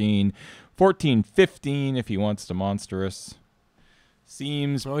 13, 14, 15 if he wants to monstrous.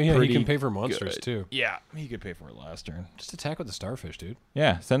 Seems Oh yeah, pretty he can pay for monsters good. too. Yeah, he could pay for it last turn. Just attack with the starfish, dude.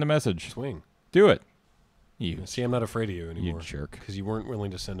 Yeah, send a message. Swing. Do it. You See, I'm not afraid of you You anymore. jerk. Because you weren't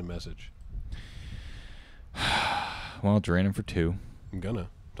willing to send a message. Well, drain him for 2. I'm gonna.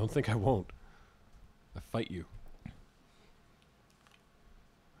 Don't think I won't. I fight you.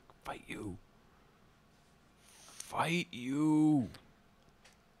 Fight you. Fight you.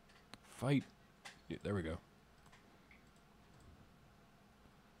 Fight. Yeah, there we go.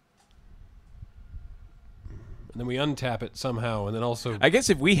 And then we untap it somehow, and then also I guess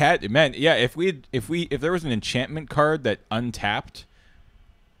if we had, man, yeah, if there was an enchantment card that untapped,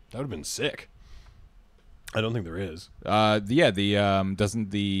 that would have been sick. I don't think there is. does the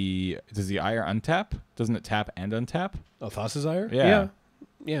Ire untap? Doesn't it tap and untap? Oh, Thassa's-Ire? Yeah.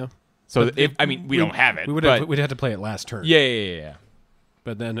 Yeah. So But if I mean we don't have it. We'd but have to play it last turn. yeah.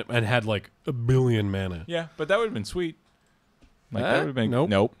 but then and had like a billion mana. Yeah, but that would have been sweet. Like that would have been nope.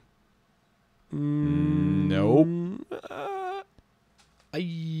 Nope. Nope.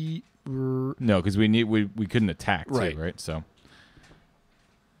 No, because we couldn't attack too, Right. right? So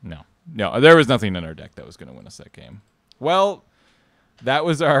no, there was nothing in our deck that was going to win us that game. Well, that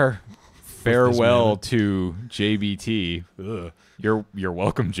was our farewell to JBT. Ugh. You're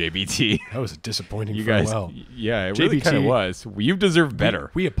welcome, JBT. That was a disappointing You guys, farewell. yeah, it really JBT, kind of was. You deserve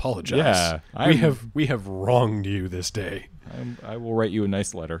better. We apologize. Yeah, we have wronged you this day. I will write you a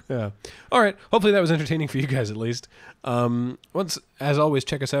nice letter. Yeah. All right. Hopefully that was entertaining for you guys at least. As always,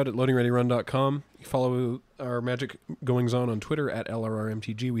 check us out at loadingreadyrun.com. Follow our Magic goings on Twitter at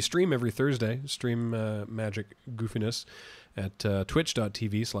LRRMTG. We stream every Thursday. Magic goofiness at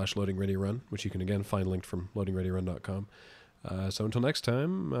twitch.tv/loadingreadyrun, which you can again find linked from loadingreadyrun.com. So until next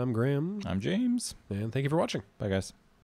time, I'm Graham. I'm James. And thank you for watching. Bye, guys.